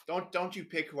myself. don't you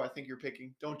pick who I think you're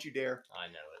picking. Don't you dare. I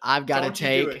know it. I've got to Don't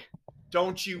you do it. take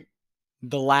Don't you?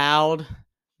 the loud,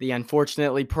 the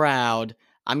unfortunately proud.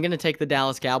 I'm going to take the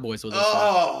Dallas Cowboys with this one.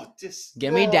 Oh, just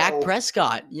Give me Dak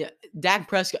Prescott. Yeah, Dak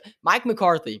Prescott. Mike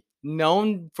McCarthy,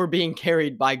 known for being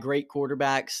carried by great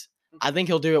quarterbacks. I think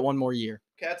he'll do it one more year.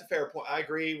 Okay, that's a fair point. I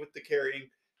agree with the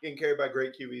getting carried by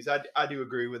great QBs. I do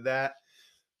agree with that.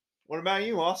 What about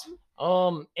you, Austin?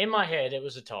 In my head, it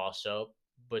was a toss-up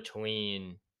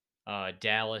between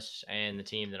Dallas and the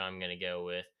team that I'm going to go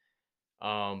with.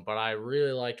 But I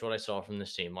really liked what I saw from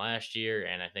this team last year,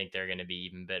 and I think they're going to be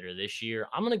even better this year.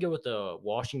 I'm going to go with the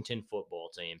Washington football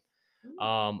team.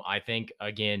 I think,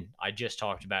 again, I just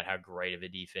talked about how great of a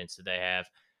defense that they have.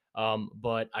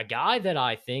 But a guy that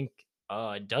I think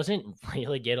doesn't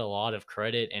really get a lot of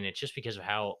credit, and it's just because of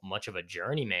how much of a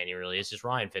journeyman he really is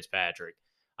Ryan Fitzpatrick.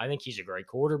 I think he's a great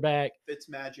quarterback.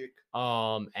 Fitzmagic.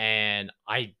 And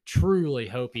I truly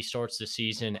hope he starts the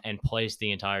season and plays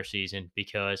the entire season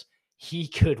because he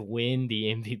could win the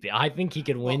MVP. I think he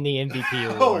could win the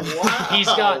MVP award. Oh, wow.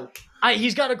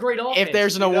 He's got a great offense. If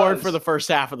there's an award for the first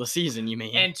half of the season, you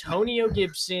mean? Antonio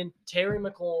Gibson, Terry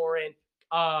McLaurin,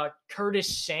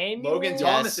 Curtis Samuel, Logan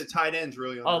Thomas at tight ends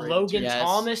really underrated. Logan Yes.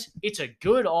 Thomas. It's a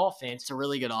good offense. It's a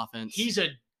really good offense. He's a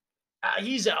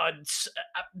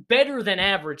better than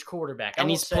average quarterback. and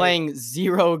he's playing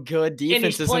zero good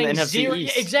defenses in the NFC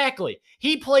East. Exactly.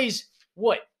 He plays,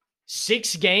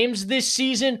 6 games this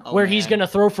season Oh, where he's man. going to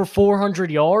throw for 400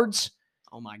 yards?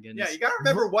 Oh, my goodness. Yeah, you got to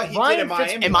remember what he Ryan did in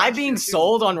Miami. Am I last being year, too.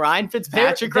 sold on Ryan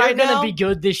Fitzpatrick They're right going now? to be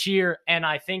good this year, and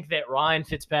I think that Ryan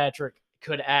Fitzpatrick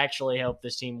could actually help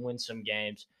this team win some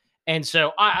games. And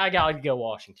so I got to go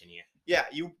Washington here. Yeah,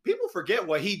 people forget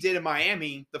what he did in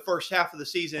Miami the first half of the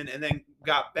season and then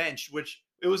got benched, which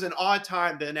it was an odd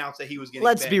time to announce that he was getting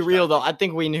Let's be benched, real, I though. think. I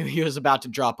think we knew he was about to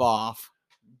drop off.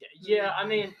 Yeah, I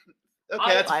mean,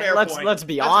 Okay, that's a fair let's point. let's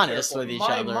be That's a fair honest point. with each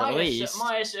other, at least.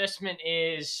 My assessment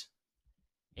is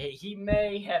he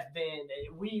may have been.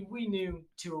 We knew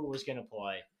Tua was going to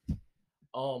play.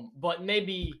 But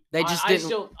maybe They just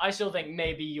didn't- I still think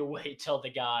maybe you wait till the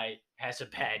guy has a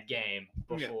bad game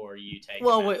before you take.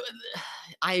 Well, him out.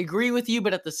 I agree with you,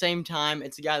 but at the same time,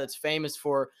 it's a guy that's famous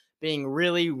for being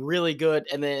really, really good,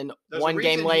 and then There's a one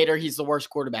game reason later, he's the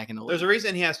worst quarterback in the league. There's a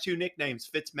reason he has 2 nicknames,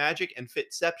 Fitzmagic and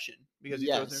Fitzception, because he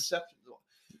throws Yes.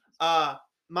 interceptions.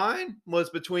 Mine was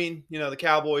between, the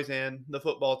Cowboys and the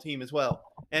football team as well.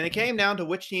 And it came down to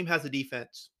which team has a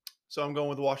defense. So I'm going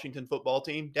with the Washington football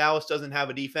team. Dallas doesn't have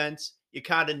a defense. You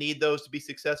kind of need those to be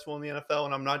successful in the NFL.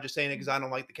 And I'm not just saying it because I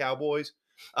don't like the Cowboys.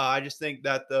 I just think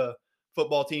that the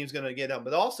football team is going to get them.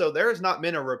 But also, there has not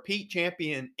been a repeat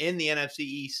champion in the NFC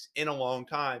East in a long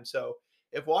time. So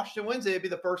if Washington wins it, it'd be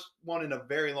the first one in a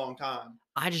very long time.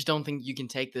 I just don't think you can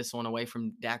take this one away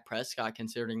from Dak Prescott,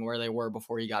 considering where they were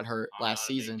before he got hurt I'm last not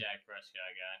a big season. Dak Prescott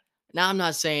guy. Now, I'm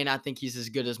not saying I think he's as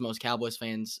good as most Cowboys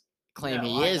fans claim No,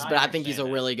 he is, I but I think he's a understand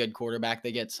that. really good quarterback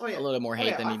that gets Oh, yeah. a little more Oh, hate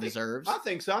yeah, than I he think- deserves. I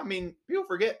think so. I mean, people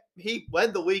forget he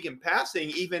led the league in passing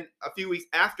even a few weeks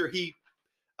after he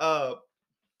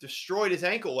destroyed his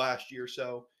ankle last year.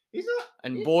 So he's not.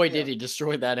 And boy, yeah. did he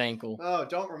destroy that ankle. Oh,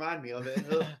 don't remind me of it.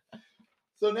 Ugh.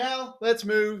 So now let's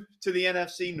move to the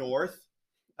NFC North.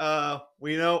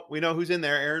 We know who's in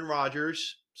there, Aaron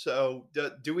Rodgers. So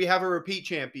do we have a repeat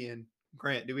champion,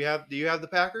 Grant? Do you have the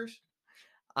Packers?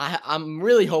 I'm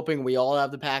really hoping we all have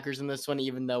the Packers in this one,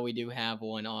 even though we do have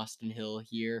one, Austin Hill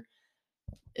here.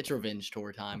 It's revenge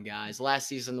tour time, guys. Last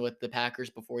season with the Packers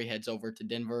before he heads over to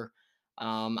Denver.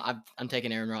 I'm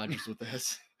taking Aaron Rodgers with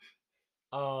this.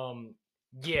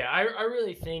 Yeah, I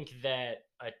really think that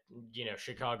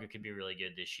Chicago could be really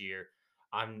good this year.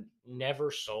 I'm never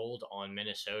sold on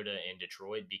Minnesota and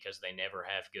Detroit because they never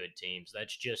have good teams.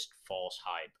 That's just false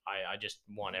hype. I just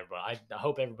want everybody. I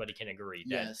hope everybody can agree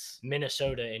that Yes.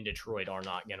 Minnesota and Detroit are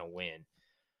not going to win.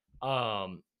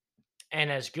 And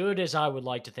as good as I would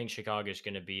like to think Chicago is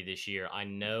going to be this year, I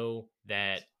know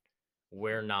that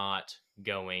we're not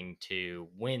going to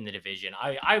win the division.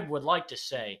 I would like to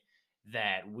say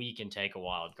that we can take a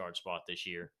wild card spot this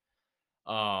year.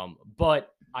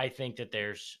 But I think that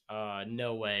there's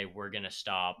no way we're going to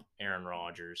stop Aaron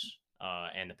Rodgers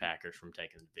and the Packers from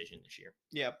taking the division this year.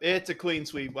 Yeah, it's a clean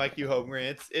sweep, like you hope,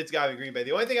 Grant. It's got to be Green Bay.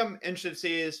 The only thing I'm interested to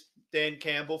see is Dan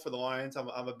Campbell for the Lions. I'm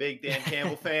a big Dan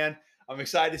Campbell fan. I'm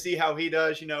excited to see how he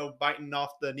does, biting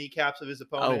off the kneecaps of his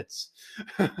opponents.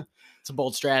 It's a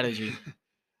bold strategy.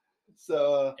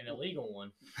 So An illegal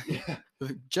one. yeah,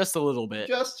 Just a little bit.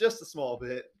 just a small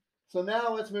bit. So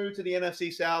now let's move to the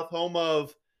NFC South, home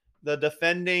of the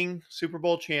defending Super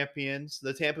Bowl champions,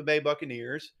 the Tampa Bay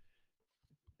Buccaneers.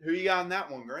 Who you got in that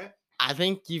one, Grant? I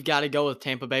think you've got to go with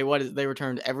Tampa Bay. They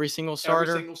returned every single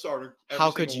starter. Every single starter.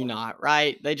 How could you not,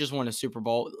 right? They just won a Super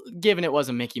Bowl, given it was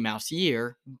a Mickey Mouse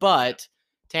year. But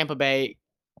Tampa Bay,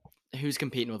 who's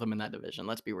competing with them in that division?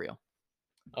 Let's be real.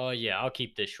 Oh, yeah, I'll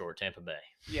keep this short, Tampa Bay.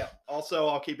 Yeah. Also,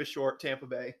 I'll keep it short, Tampa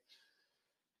Bay.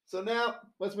 So now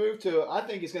let's move to, I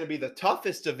think it's going to be the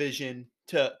toughest division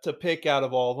to pick out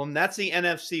of all of them. That's the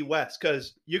NFC West,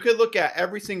 because you could look at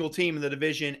every single team in the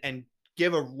division and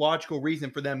give a logical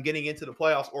reason for them getting into the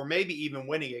playoffs or maybe even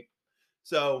winning it.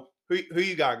 So who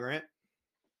you got, Grant?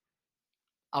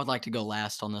 I would like to go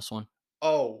last on this one.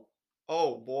 Oh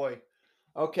boy.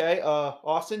 Okay.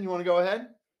 Austin, you want to go ahead?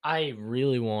 I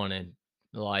really wanted,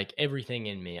 like everything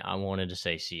in me, I wanted to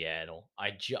say Seattle.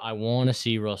 I want to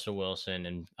see Russell Wilson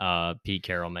and Pete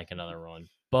Carroll make another run.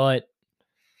 But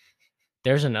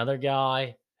there's another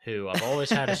guy who I've always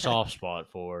had a soft spot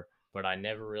for, but I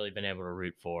never really been able to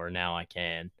root for. Now I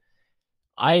can.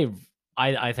 I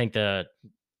think the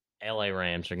LA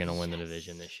Rams are going to win the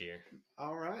division this year.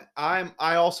 All right.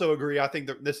 I also agree. I think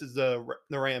that this is the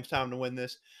Rams' time to win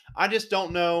this. I just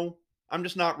don't know. I'm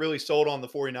just not really sold on the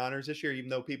 49ers this year, even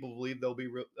though people believe they'll be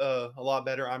a lot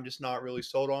better. I'm just not really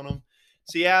sold on them.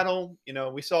 Seattle,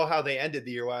 we saw how they ended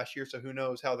the year last year, so who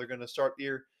knows how they're going to start the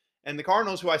year. And the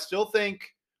Cardinals, who I still think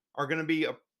are going to be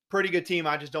a pretty good team.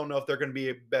 I just don't know if they're going to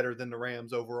be better than the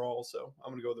Rams overall, so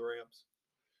I'm going to go with the Rams.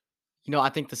 I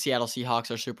think the Seattle Seahawks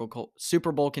are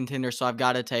Super Bowl contenders, so I've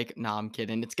got to take – no, I'm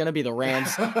kidding. It's going to be the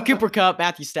Rams. Cooper Kupp,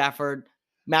 Matthew Stafford,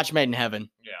 match made in heaven.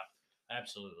 Yeah,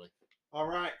 absolutely. All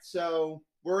right, so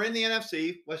we're in the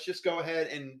NFC. Let's just go ahead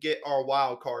and get our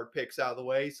wild card picks out of the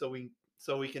way so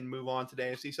we can move on to the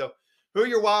NFC. So who are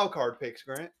your wild card picks,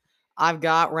 Grant? I've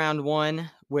got round one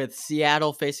with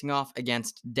Seattle facing off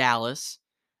against Dallas.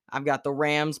 I've got the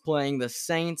Rams playing the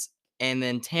Saints, and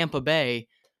then Tampa Bay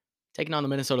taking on the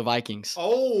Minnesota Vikings.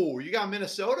 Oh, you got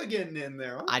Minnesota getting in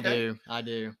there. Okay. I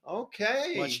do.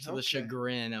 Okay. Much to the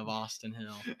chagrin of Austin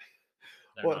Hill.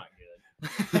 They're What? not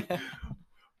good.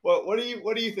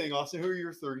 What do you think, Austin? Who are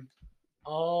your three?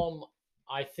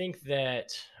 I think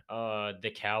that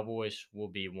the Cowboys will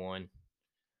be one.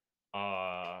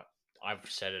 I've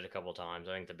said it a couple times.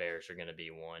 I think the Bears are going to be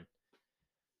one.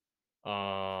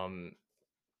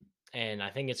 And I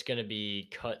think it's going to be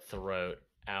cutthroat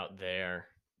out there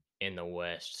in the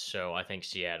West. So I think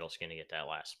Seattle's going to get that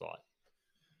last spot.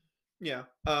 Yeah.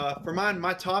 For mine,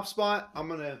 my top spot, I'm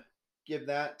gonna give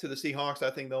that to the Seahawks.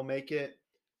 I think they'll make it.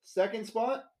 Second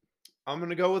spot, I'm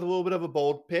gonna go with a little bit of a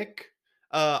bold pick.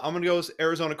 I'm gonna go with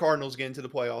Arizona Cardinals getting to the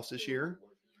playoffs this year.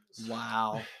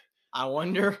 Wow. I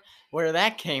wonder where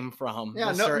that came from.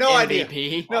 Yeah, Mr. no idea.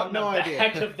 MVP. No- On no the idea.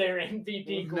 back of their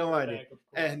MVP No idea. quarterback, of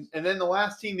course. And then the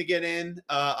last team to get in,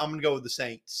 I'm gonna go with the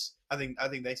Saints. I think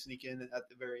they sneak in at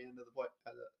the very end of the play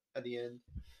at the end.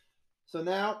 So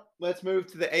now let's move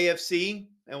to the AFC,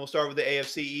 and we'll start with the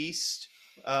AFC East.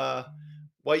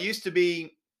 What used to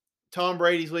be Tom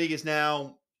Brady's league is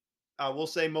now, we'll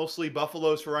say, mostly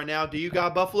Buffalo's for right now. Do you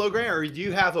got Buffalo, Grant, or do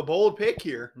you have a bold pick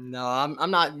here? No,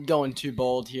 I'm not going too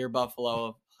bold here.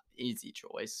 Buffalo, easy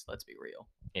choice. Let's be real.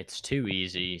 It's too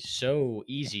easy. So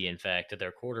easy, in fact, that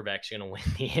their quarterback's going to win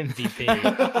the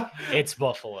MVP. It's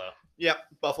Buffalo. Yeah,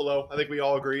 Buffalo. I think we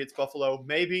all agree it's Buffalo.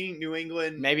 Maybe New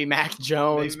England. Maybe Mac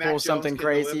Jones Maybe Mac pulls Jones something can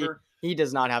crazy. deliver. He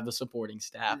does not have the supporting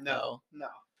staff, No.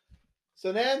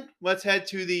 So then let's head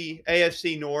to the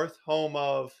AFC North, home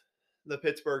of the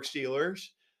Pittsburgh Steelers.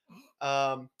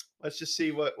 Let's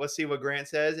see what Grant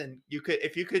says, and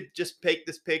if you could just pick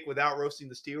this pick without roasting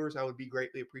the Steelers, I would be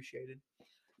greatly appreciated.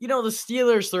 You know, the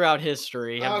Steelers throughout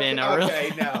history have been a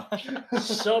really now.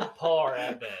 Subpar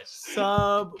at best.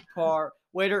 subpar.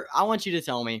 Waiter, I want you to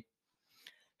tell me,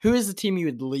 who is the team you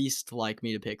would least like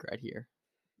me to pick right here?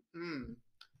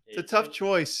 It's a tough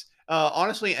choice.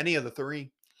 Honestly, any of the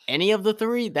three. Any of the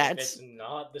three? If That's it's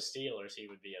not the Steelers, he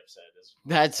would be upset.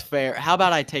 that's fair. How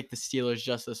about I take the Steelers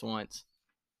just this once?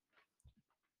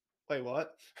 Wait,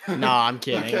 what? No, I'm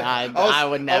kidding. Okay. I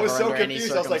would never I was so under any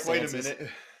confused. I was like, wait a circumstances.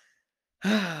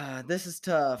 minute. This is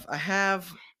tough. I have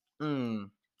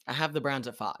the Browns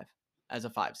at 5 as a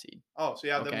 5 seed. Oh, so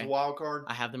you have them as Okay. a wild card.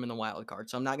 I have them in the wild card,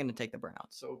 so I'm not going to take the Browns.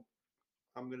 So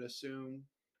I'm gonna assume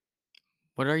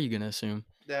What are you going to assume?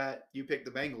 that you picked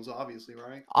the Bengals, obviously,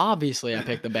 right? Obviously, I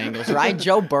picked the Bengals, right?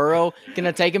 Joe Burrow going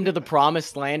to take him to the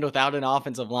promised land without an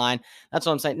offensive line. That's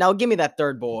what I'm saying. Now, give me that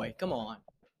third boy. Come on.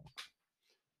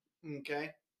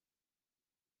 Okay.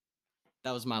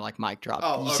 That was my mic drop.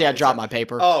 Oh, You see, I okay, dropped sorry. my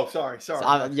paper. Oh, sorry. So,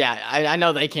 I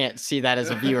know they can't see that as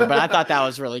a viewer, but I thought that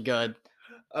was really good.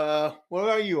 What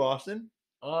about you, Austin?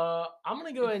 I'm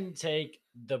gonna go ahead and take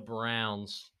the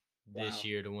Browns this Wow.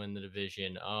 year to win the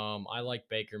division. I like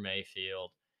Baker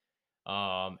Mayfield.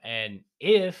 And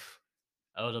if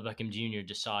Odell Beckham Jr.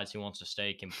 decides he wants to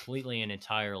stay completely and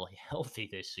entirely healthy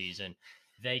this season,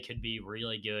 they could be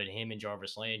really good. Him and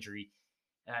Jarvis Landry,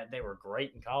 they were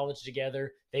great in college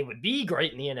together. They would be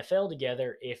great in the NFL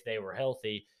together if they were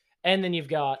healthy. And then you've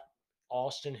got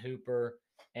Austin Hooper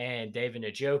and David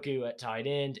Njoku at tight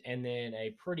end, and then a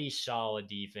pretty solid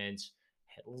defense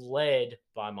led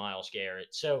by Myles Garrett.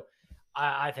 So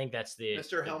I think that's the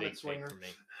Mr. the Helmet big pick Swinger. for me.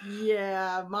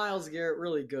 Yeah, Myles Garrett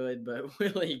really good, but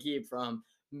will he keep from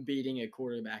beating a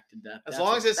quarterback to death? As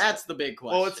long as it's- that's the big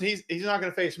question. Well, he's not going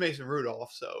to face Mason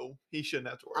Rudolph, so he shouldn't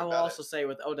have to worry I will about also say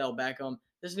with Odell Beckham,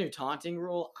 this new taunting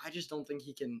rule, I just don't think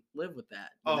he can live with that.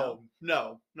 it. you know?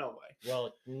 Oh, no way.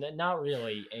 Well, not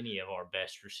really any of our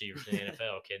best receivers in the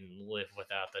NFL can live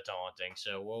without the taunting.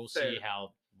 So we'll see Fair.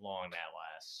 how long that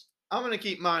lasts. I'm going to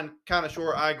keep mine kind of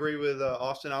short. I agree with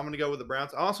Austin. I'm going to go with the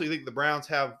Browns. I honestly think the Browns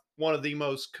have one of the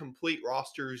most complete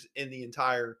rosters in the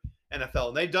entire NFL.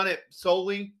 And they've done it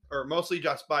solely or mostly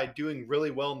just by doing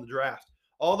really well in the draft.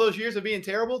 All those years of being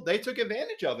terrible, they took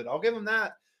advantage of it. I'll give them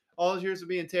that. All those years of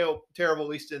being terrible, at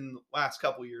least in the last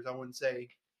couple of years. I wouldn't say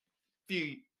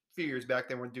few years back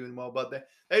they weren't doing well, but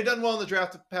they've done well in the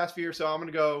draft the past few years. So I'm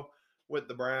going to go with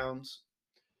the Browns.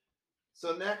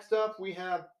 So next up, we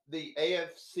have the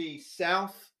AFC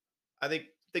South. I think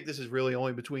this is really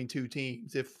only between two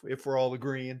teams. If we're all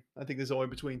agreeing, I think there's only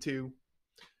between two.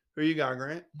 Who you got,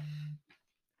 Grant?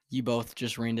 You both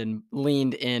just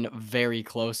leaned in very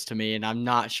close to me, and I'm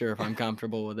not sure if I'm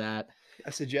comfortable with that. I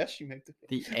suggest you make the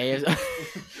The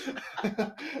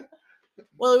AFC.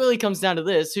 Well, it really comes down to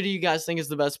this: who do you guys think is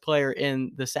the best player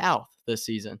in the South this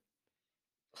season?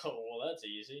 Oh, well, that's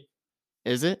easy.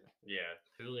 Is it? Yeah,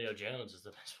 Julio Jones is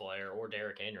the best player, or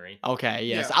Derrick Henry. Okay,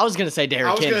 yes. Yeah. I was gonna say Derrick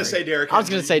I was Henry. going to say Derrick I was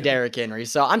gonna Henry. say Derrick Henry.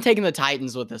 So I'm taking the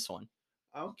Titans with this one.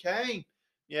 Okay.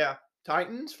 Yeah.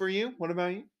 Titans for you. What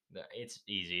about you? It's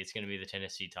easy. It's going to be the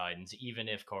Tennessee Titans, even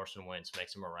if Carson Wentz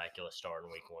makes a miraculous start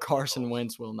in Week 1. Carson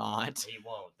Wentz will not. He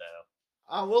won't,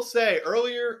 though. I will say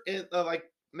earlier, in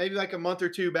maybe a month or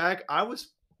two back, I was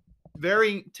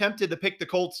very tempted to pick the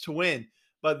Colts to win,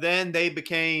 but then they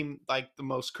became the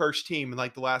most cursed team in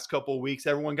the last couple of weeks.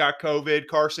 Everyone got COVID.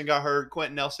 Carson got hurt.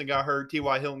 Quentin Nelson got hurt.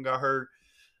 T.Y. Hilton got hurt.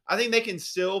 I think they can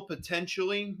still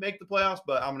potentially make the playoffs,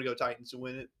 but I'm going to go Titans to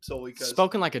win it solely because.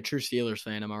 Spoken like a true Steelers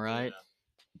fan, am I right?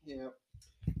 Yeah.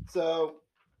 So,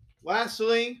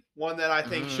 lastly, one that I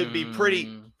think should be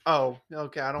pretty. Oh,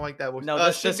 okay. I don't like that. No,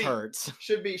 this hurts.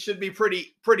 Should be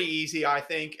pretty easy, I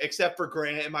think, except for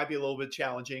Grant. It might be a little bit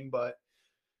challenging, but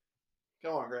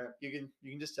Come on, Grant. You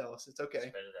can just tell us. It's okay.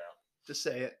 Spit it out. Just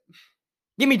say it.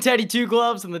 Give me Teddy Two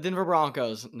Gloves and the Denver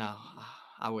Broncos. No,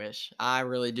 I wish. I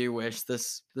really do wish.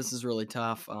 This is really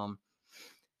tough.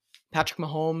 Patrick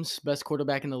Mahomes, best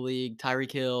quarterback in the league.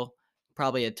 Tyreek Hill,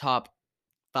 probably a top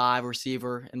 5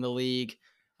 receiver in the league.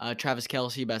 Travis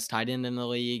Kelce, best tight end in the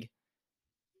league.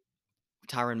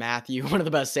 Tyrann Mathieu, one of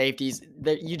the best safeties.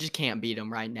 You just can't beat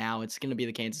them right now. It's going to be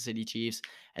the Kansas City Chiefs,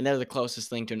 and they're the closest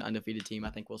thing to an undefeated team I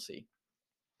think we'll see,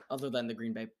 other than the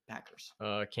Green Bay Packers.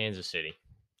 Kansas City.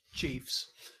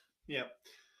 Chiefs. Yep.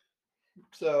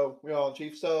 So we all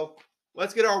Chiefs. So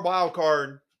let's get our wild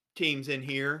card teams in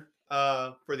here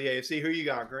for the AFC. Who you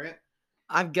got, Grant?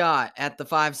 I've got at the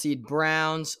 5 seed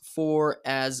Browns, 4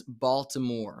 as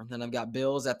Baltimore. Then I've got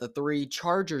Bills at the 3,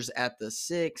 Chargers at the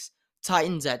 6,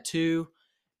 Titans at 2,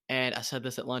 and I said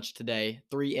this at lunch today,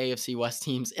 3 AFC West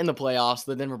teams in the playoffs,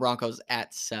 the Denver Broncos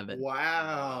at 7.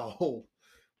 Wow.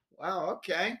 Wow.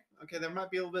 Okay. There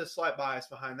might be a little bit of slight bias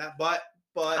behind that, but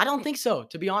I don't think so.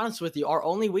 To be honest with you, our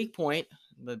only weak point,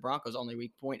 the Broncos' only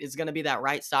weak point, is going to be that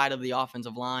right side of the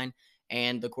offensive line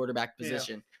and the quarterback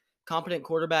position. Competent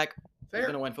quarterback, fair.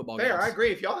 Going to win football Fair. games. I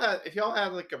agree. If y'all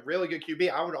had like a really good QB,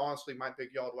 I would honestly might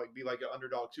pick y'all to like be like an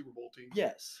underdog Super Bowl team.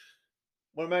 Yes.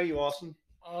 What about you, Austin?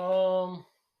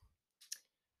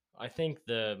 I think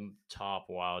the top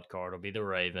wild card will be the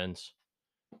Ravens.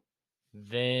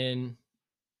 Then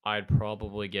I'd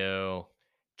probably go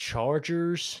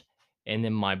Chargers, and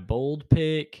then my bold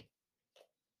pick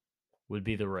would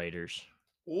be the Raiders.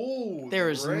 Ooh,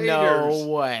 There's Raiders. no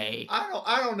way.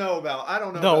 I don't know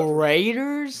about the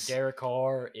Raiders. Derek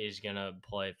Carr is gonna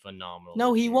play phenomenal.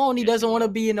 No, this he year. won't. He Yes, doesn't want to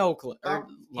will. be in Oakland or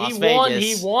Las He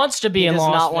Vegas. wants to be He in does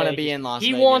Las not want to Vegas. be in Las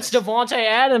He Vegas. wants Devontae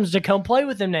Adams to come play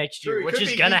with him next year, True, which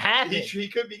is gonna happen. He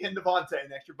could be in Devontae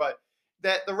next year, but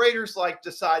that the Raiders like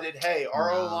decided, hey,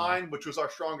 our Nah. O-line, which was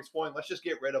our strongest point, let's just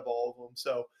get rid of all of them.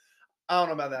 So I don't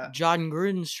know about that. John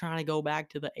Gruden's trying to go back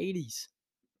to the 80s.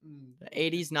 The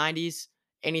 80s, 90s,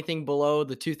 anything below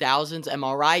the 2000s. Am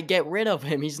I right? Get rid of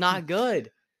him. He's not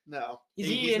good. No, He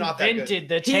he's not that good. invented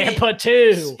the Tampa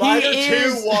 2. Spider He 2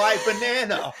 is- Y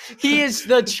banana. He is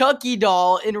the Chucky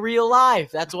doll in real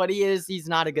life. That's what he is. He's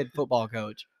not a good football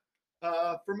coach.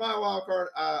 For my wild card,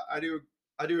 I do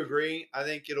agree. I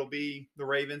think it'll be the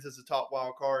Ravens as the top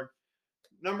wild card.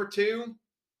 Number 2,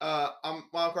 I'm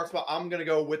wild card spot. I'm gonna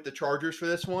go with the Chargers for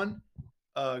this one.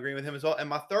 Agreeing with him as well. And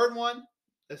my third one,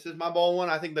 this is my bold one.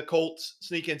 I think the Colts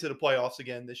sneak into the playoffs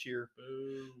again this year.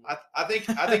 I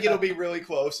think it'll be really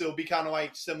close. It'll be kind of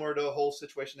like similar to the whole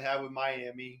situation they had with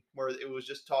Miami, where it was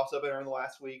just toss up there in the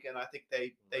last week, and I think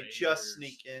they just Raiders.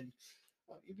 sneak in.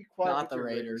 Well, you be quiet Not with the your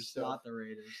Raiders. so. Not the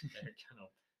Raiders.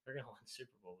 They're gonna win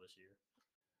Super Bowl this year.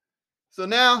 So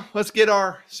now let's get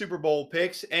our Super Bowl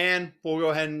picks, and we'll go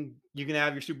ahead and you can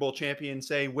have your Super Bowl champion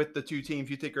say with the 2 teams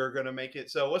you think are going to make it.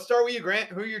 So let's start with you, Grant.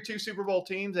 Who are your 2 Super Bowl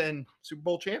teams and Super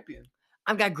Bowl champion?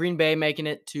 I've got Green Bay making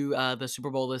it to the Super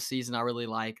Bowl this season. I really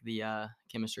like the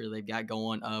chemistry they've got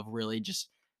going of really just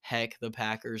heck the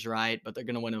Packers, right? But they're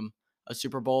going to win them a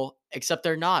Super Bowl, except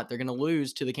they're not. They're going to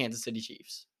lose to the Kansas City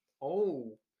Chiefs.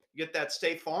 Oh, you get that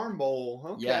State Farm Bowl.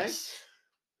 Okay. Yes.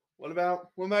 What about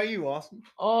you, Austin?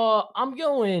 I'm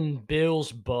going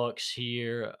Bills Bucks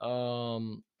here.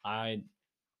 I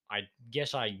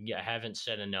guess I haven't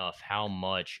said enough how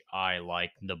much I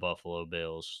like the Buffalo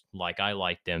Bills. Like I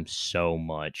like them so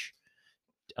much.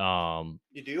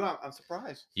 You do? I'm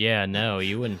surprised. Yeah, no,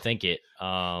 you wouldn't think it.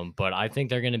 But I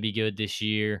think they're going to be good this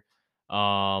year.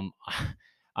 I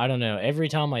don't know. Every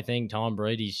time I think Tom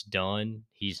Brady's done,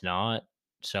 he's not.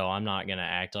 So I'm not going to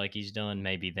act like he's done.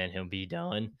 Maybe then he'll be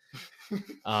done.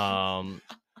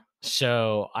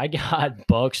 So I got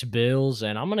Bucks Bills,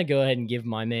 and I'm going to go ahead and give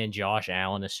my man Josh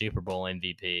Allen a Super Bowl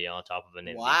MVP on top of an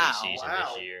MVP season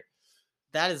this year.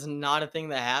 That is not a thing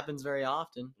that happens very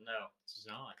often. No, it's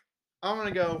not. I'm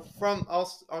gonna go from. I'll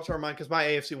start mine because my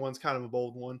AFC one's kind of a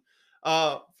bold one.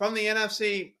 From the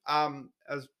NFC,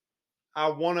 as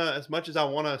much as I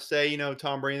wanna say,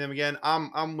 Tom Brady and them again,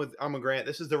 I'm a Grant.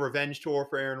 This is the revenge tour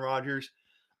for Aaron Rodgers.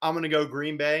 I'm gonna go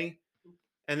Green Bay,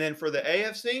 and then for the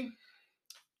AFC,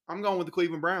 I'm going with the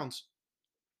Cleveland Browns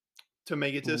to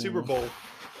make it to the Super Bowl.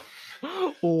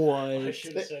 What?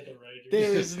 should have said the Raiders.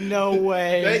 There's no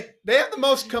way. They have the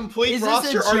most complete Is this a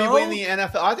roster arguably in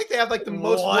joke? the NFL. I think they have like one of the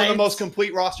What? most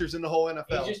complete rosters in the whole He's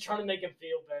NFL. just trying to make him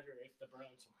feel better if the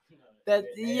Browns win. That-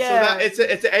 So yeah. it's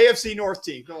an AFC North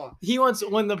team. Come on. He wants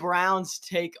when the Browns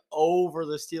take over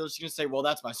the Steelers, he's gonna say, "Well,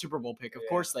 that's my Super Bowl pick." Of Yeah.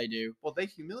 course they do. Well, they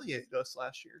humiliated us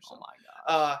last year. So. Oh my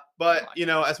god. But Oh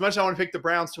my as much as I want to pick the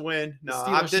Browns to win, The no,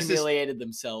 Steelers this is humiliated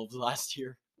themselves last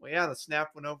year. well, yeah. The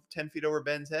snap went over 10 feet over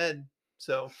Ben's head.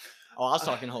 So, Oh, I was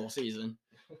talking whole season.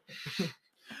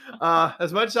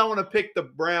 as much as I want to pick the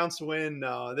Browns to win,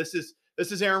 this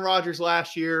is Aaron Rodgers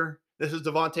last year. This is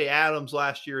Devontae Adams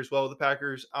last year as well with the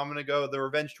Packers. I'm going to go the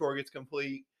revenge tour gets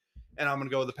complete, and I'm going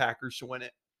to go with the Packers to win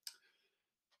it.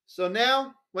 So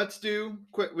now let's do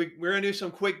quick. We're going to do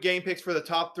some quick game picks for the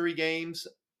top 3 games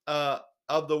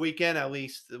of the weekend. At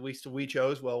least we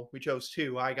chose. Well, we chose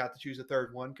 2. I got to choose a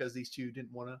third one because these 2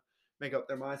 didn't want to make up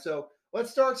their mind. So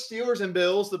let's start Steelers and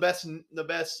Bills, the best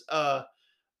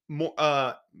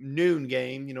noon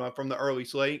game, from the early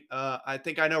slate. I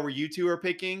think I know where you 2 are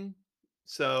picking,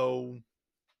 so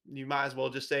you might as well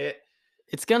just say it.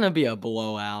 It's going to be a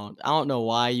blowout. I don't know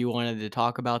why you wanted to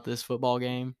talk about this football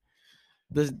game.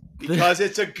 Because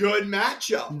it's a good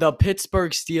matchup. The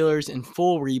Pittsburgh Steelers in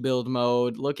full rebuild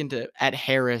mode, looking at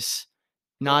Harris,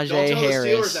 Najee Don't tell Harris. the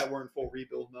Steelers that we're in full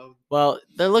rebuild mode. Well,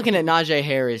 they're looking at Najee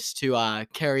Harris to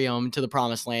carry them to the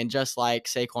promised land, just like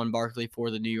Saquon Barkley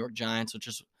for the New York Giants, which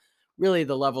is really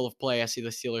the level of play I see the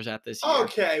Steelers at this year.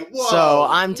 Okay, whoa. So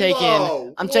I'm taking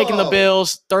the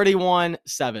Bills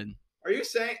 31-7. Are you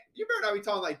saying you better not be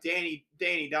talking like Danny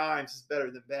Dimes is better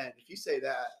than Ben? If you say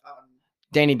that,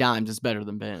 Danny Dimes is better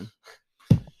than Ben.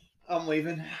 I'm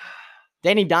leaving.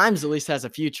 Danny Dimes at least has a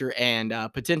future and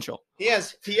potential. He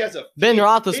has a Ben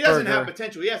Roethlisberger. He doesn't have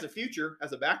potential. He has a future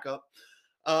as a backup.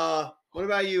 What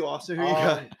about you, Austin? Who you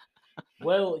got?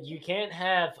 Well, you can't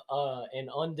have an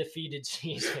undefeated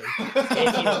season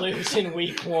if you lose in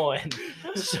week 1.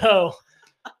 So,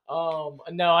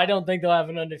 no, I don't think they'll have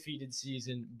an undefeated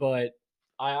season, but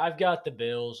I've got the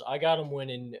Bills. I got them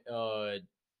winning 31-0.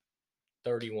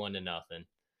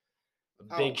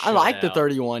 Big I like the shutout.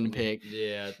 31 pick.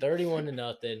 Yeah,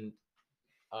 31-0.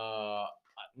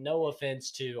 No offense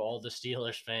to all the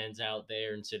Steelers fans out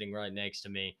there and sitting right next to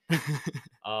me.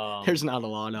 There's not a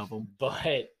lot of them.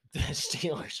 But the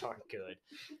Steelers aren't good.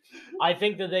 I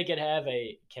think that they could have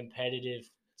a competitive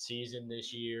season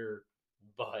this year,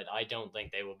 but I don't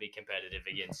think they will be competitive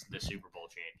against the Super Bowl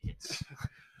champions.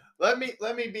 Let me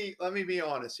be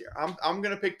honest here. I'm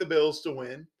gonna pick the Bills to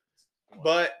win.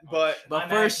 But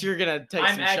first you're gonna take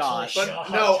some shots. But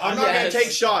no, I'm not gonna take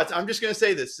shots. I'm just gonna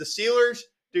say this: the Steelers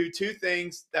do 2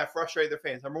 things that frustrate their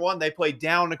fans. Number 1, they play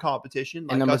down the competition,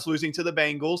 like us losing to the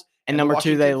Bengals. And number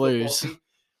 2, they lose. Team.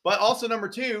 But also number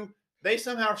 2, they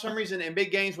somehow, for some reason, in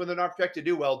big games when they're not projected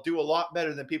to do well, do a lot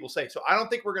better than people say. So I don't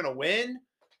think we're gonna win,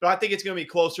 but I think it's gonna be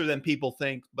closer than people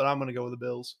think. But I'm gonna go with the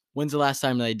Bills. When's the last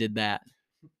time they did that?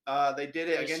 They did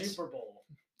it against Super Bowl.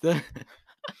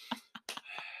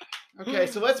 Okay,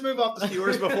 so let's move off the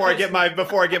Steelers before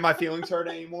I get my feelings hurt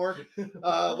anymore.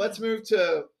 Let's move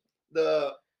to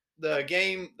the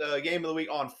game of the week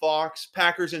on Fox.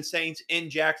 Packers and Saints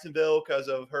in Jacksonville because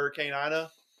of Hurricane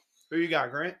Ida. Who you got,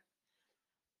 Grant?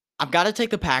 I've got to take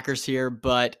the Packers here,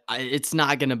 but it's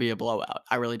not going to be a blowout.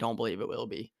 I really don't believe it will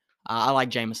be. I like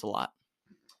Jameis a lot.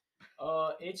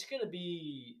 It's going to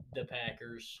be the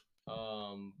Packers.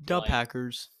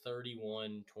 Packers.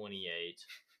 31-28.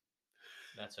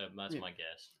 That's my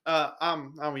guess.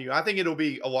 I'm with you. I think it'll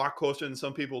be a lot closer than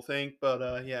some people think,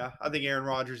 but yeah, I think Aaron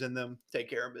Rodgers and them take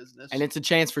care of business. And it's a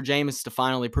chance for Jameis to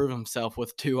finally prove himself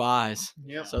with 2 eyes.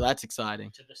 Yeah. So that's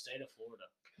exciting. To the state of Florida.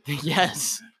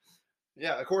 Yes.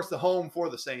 Yeah, of course, the home for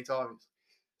the Saints, obviously.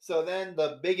 So then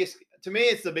to me,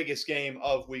 it's the biggest game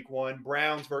of week 1.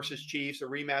 Browns versus Chiefs, a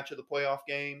rematch of the playoff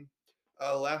game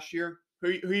last year. Who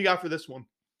you got for this one?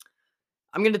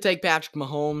 I'm going to take Patrick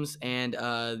Mahomes and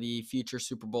the future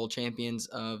Super Bowl champions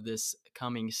of this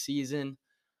coming season.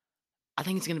 I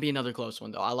think it's going to be another close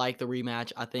one, though. I like the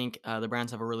rematch. I think the Browns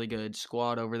have a really good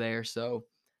squad over there. So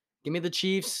give me the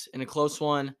Chiefs in a close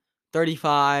one,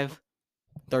 35-31.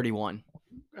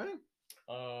 Okay.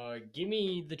 Give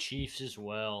me the Chiefs as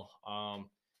well. I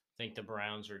think the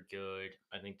Browns are good.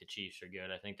 I think the Chiefs are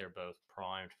good. I think they're both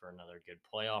primed for another good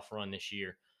playoff run this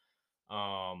year.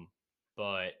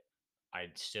 But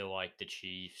I'd still like the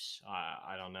Chiefs.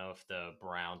 I don't know if the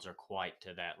Browns are quite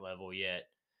to that level yet.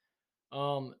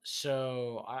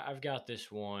 So I've got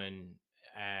this one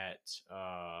at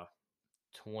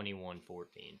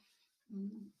 21-14.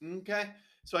 Okay.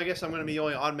 So I guess I'm going to be the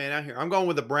only odd man out here. I'm going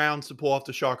with the Browns to pull off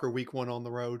the shocker week 1 on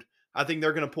the road. I think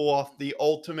they're going to pull off the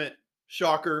ultimate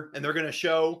shocker, and they're going to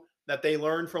show that they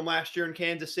learned from last year in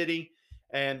Kansas City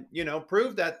and,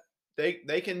 prove that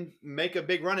they can make a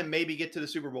big run and maybe get to the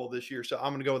Super Bowl this year. So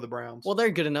I'm going to go with the Browns. Well,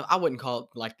 they're good enough. I wouldn't call it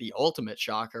like the ultimate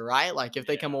shocker, right? Like if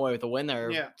they come away with a win,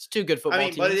 it's 2 good football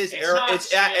teams. But it's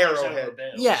at Arrowhead.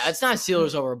 Yeah, it's not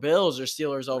Steelers over Bills or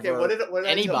Steelers over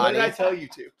anybody. What did I tell you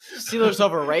to? Steelers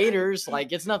over Raiders.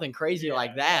 Like it's nothing crazy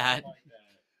like that.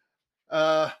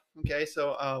 Okay,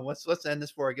 so let's end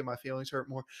this before I get my feelings hurt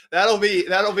more. That'll be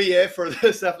it for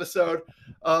this episode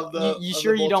of the. You of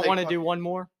sure the you Bull don't Take want to Pod- do one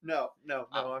more? No.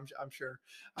 Oh. I'm sure.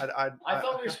 I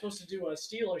thought we were supposed to do a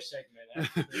Steelers segment.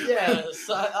 After this. Yes,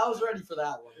 I was ready for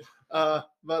that one.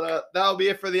 But that'll be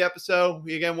it for the episode.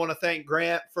 We again want to thank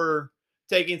Grant for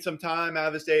taking some time out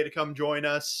of his day to come join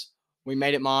us. We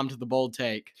made it, Mom, to the Bold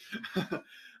Take.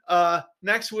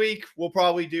 Next week we'll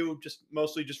probably do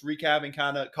mostly recapping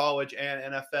kind of college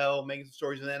and NFL, making some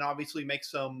stories, and then obviously make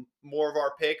some more of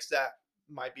our picks that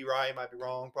might be right, might be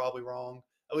wrong, probably wrong.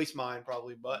 At least mine,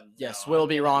 probably. But Yes, No, we'll I'm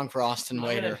be gonna- wrong for Austin I'm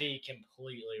Wader. gonna be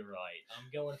completely right. I'm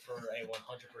going for a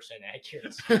 100%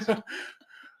 accuracy.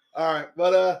 all right,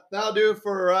 but that'll do it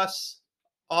for us.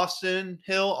 Austin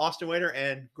Hill, Austin Wader,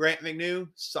 and Grant McNew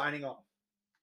signing off.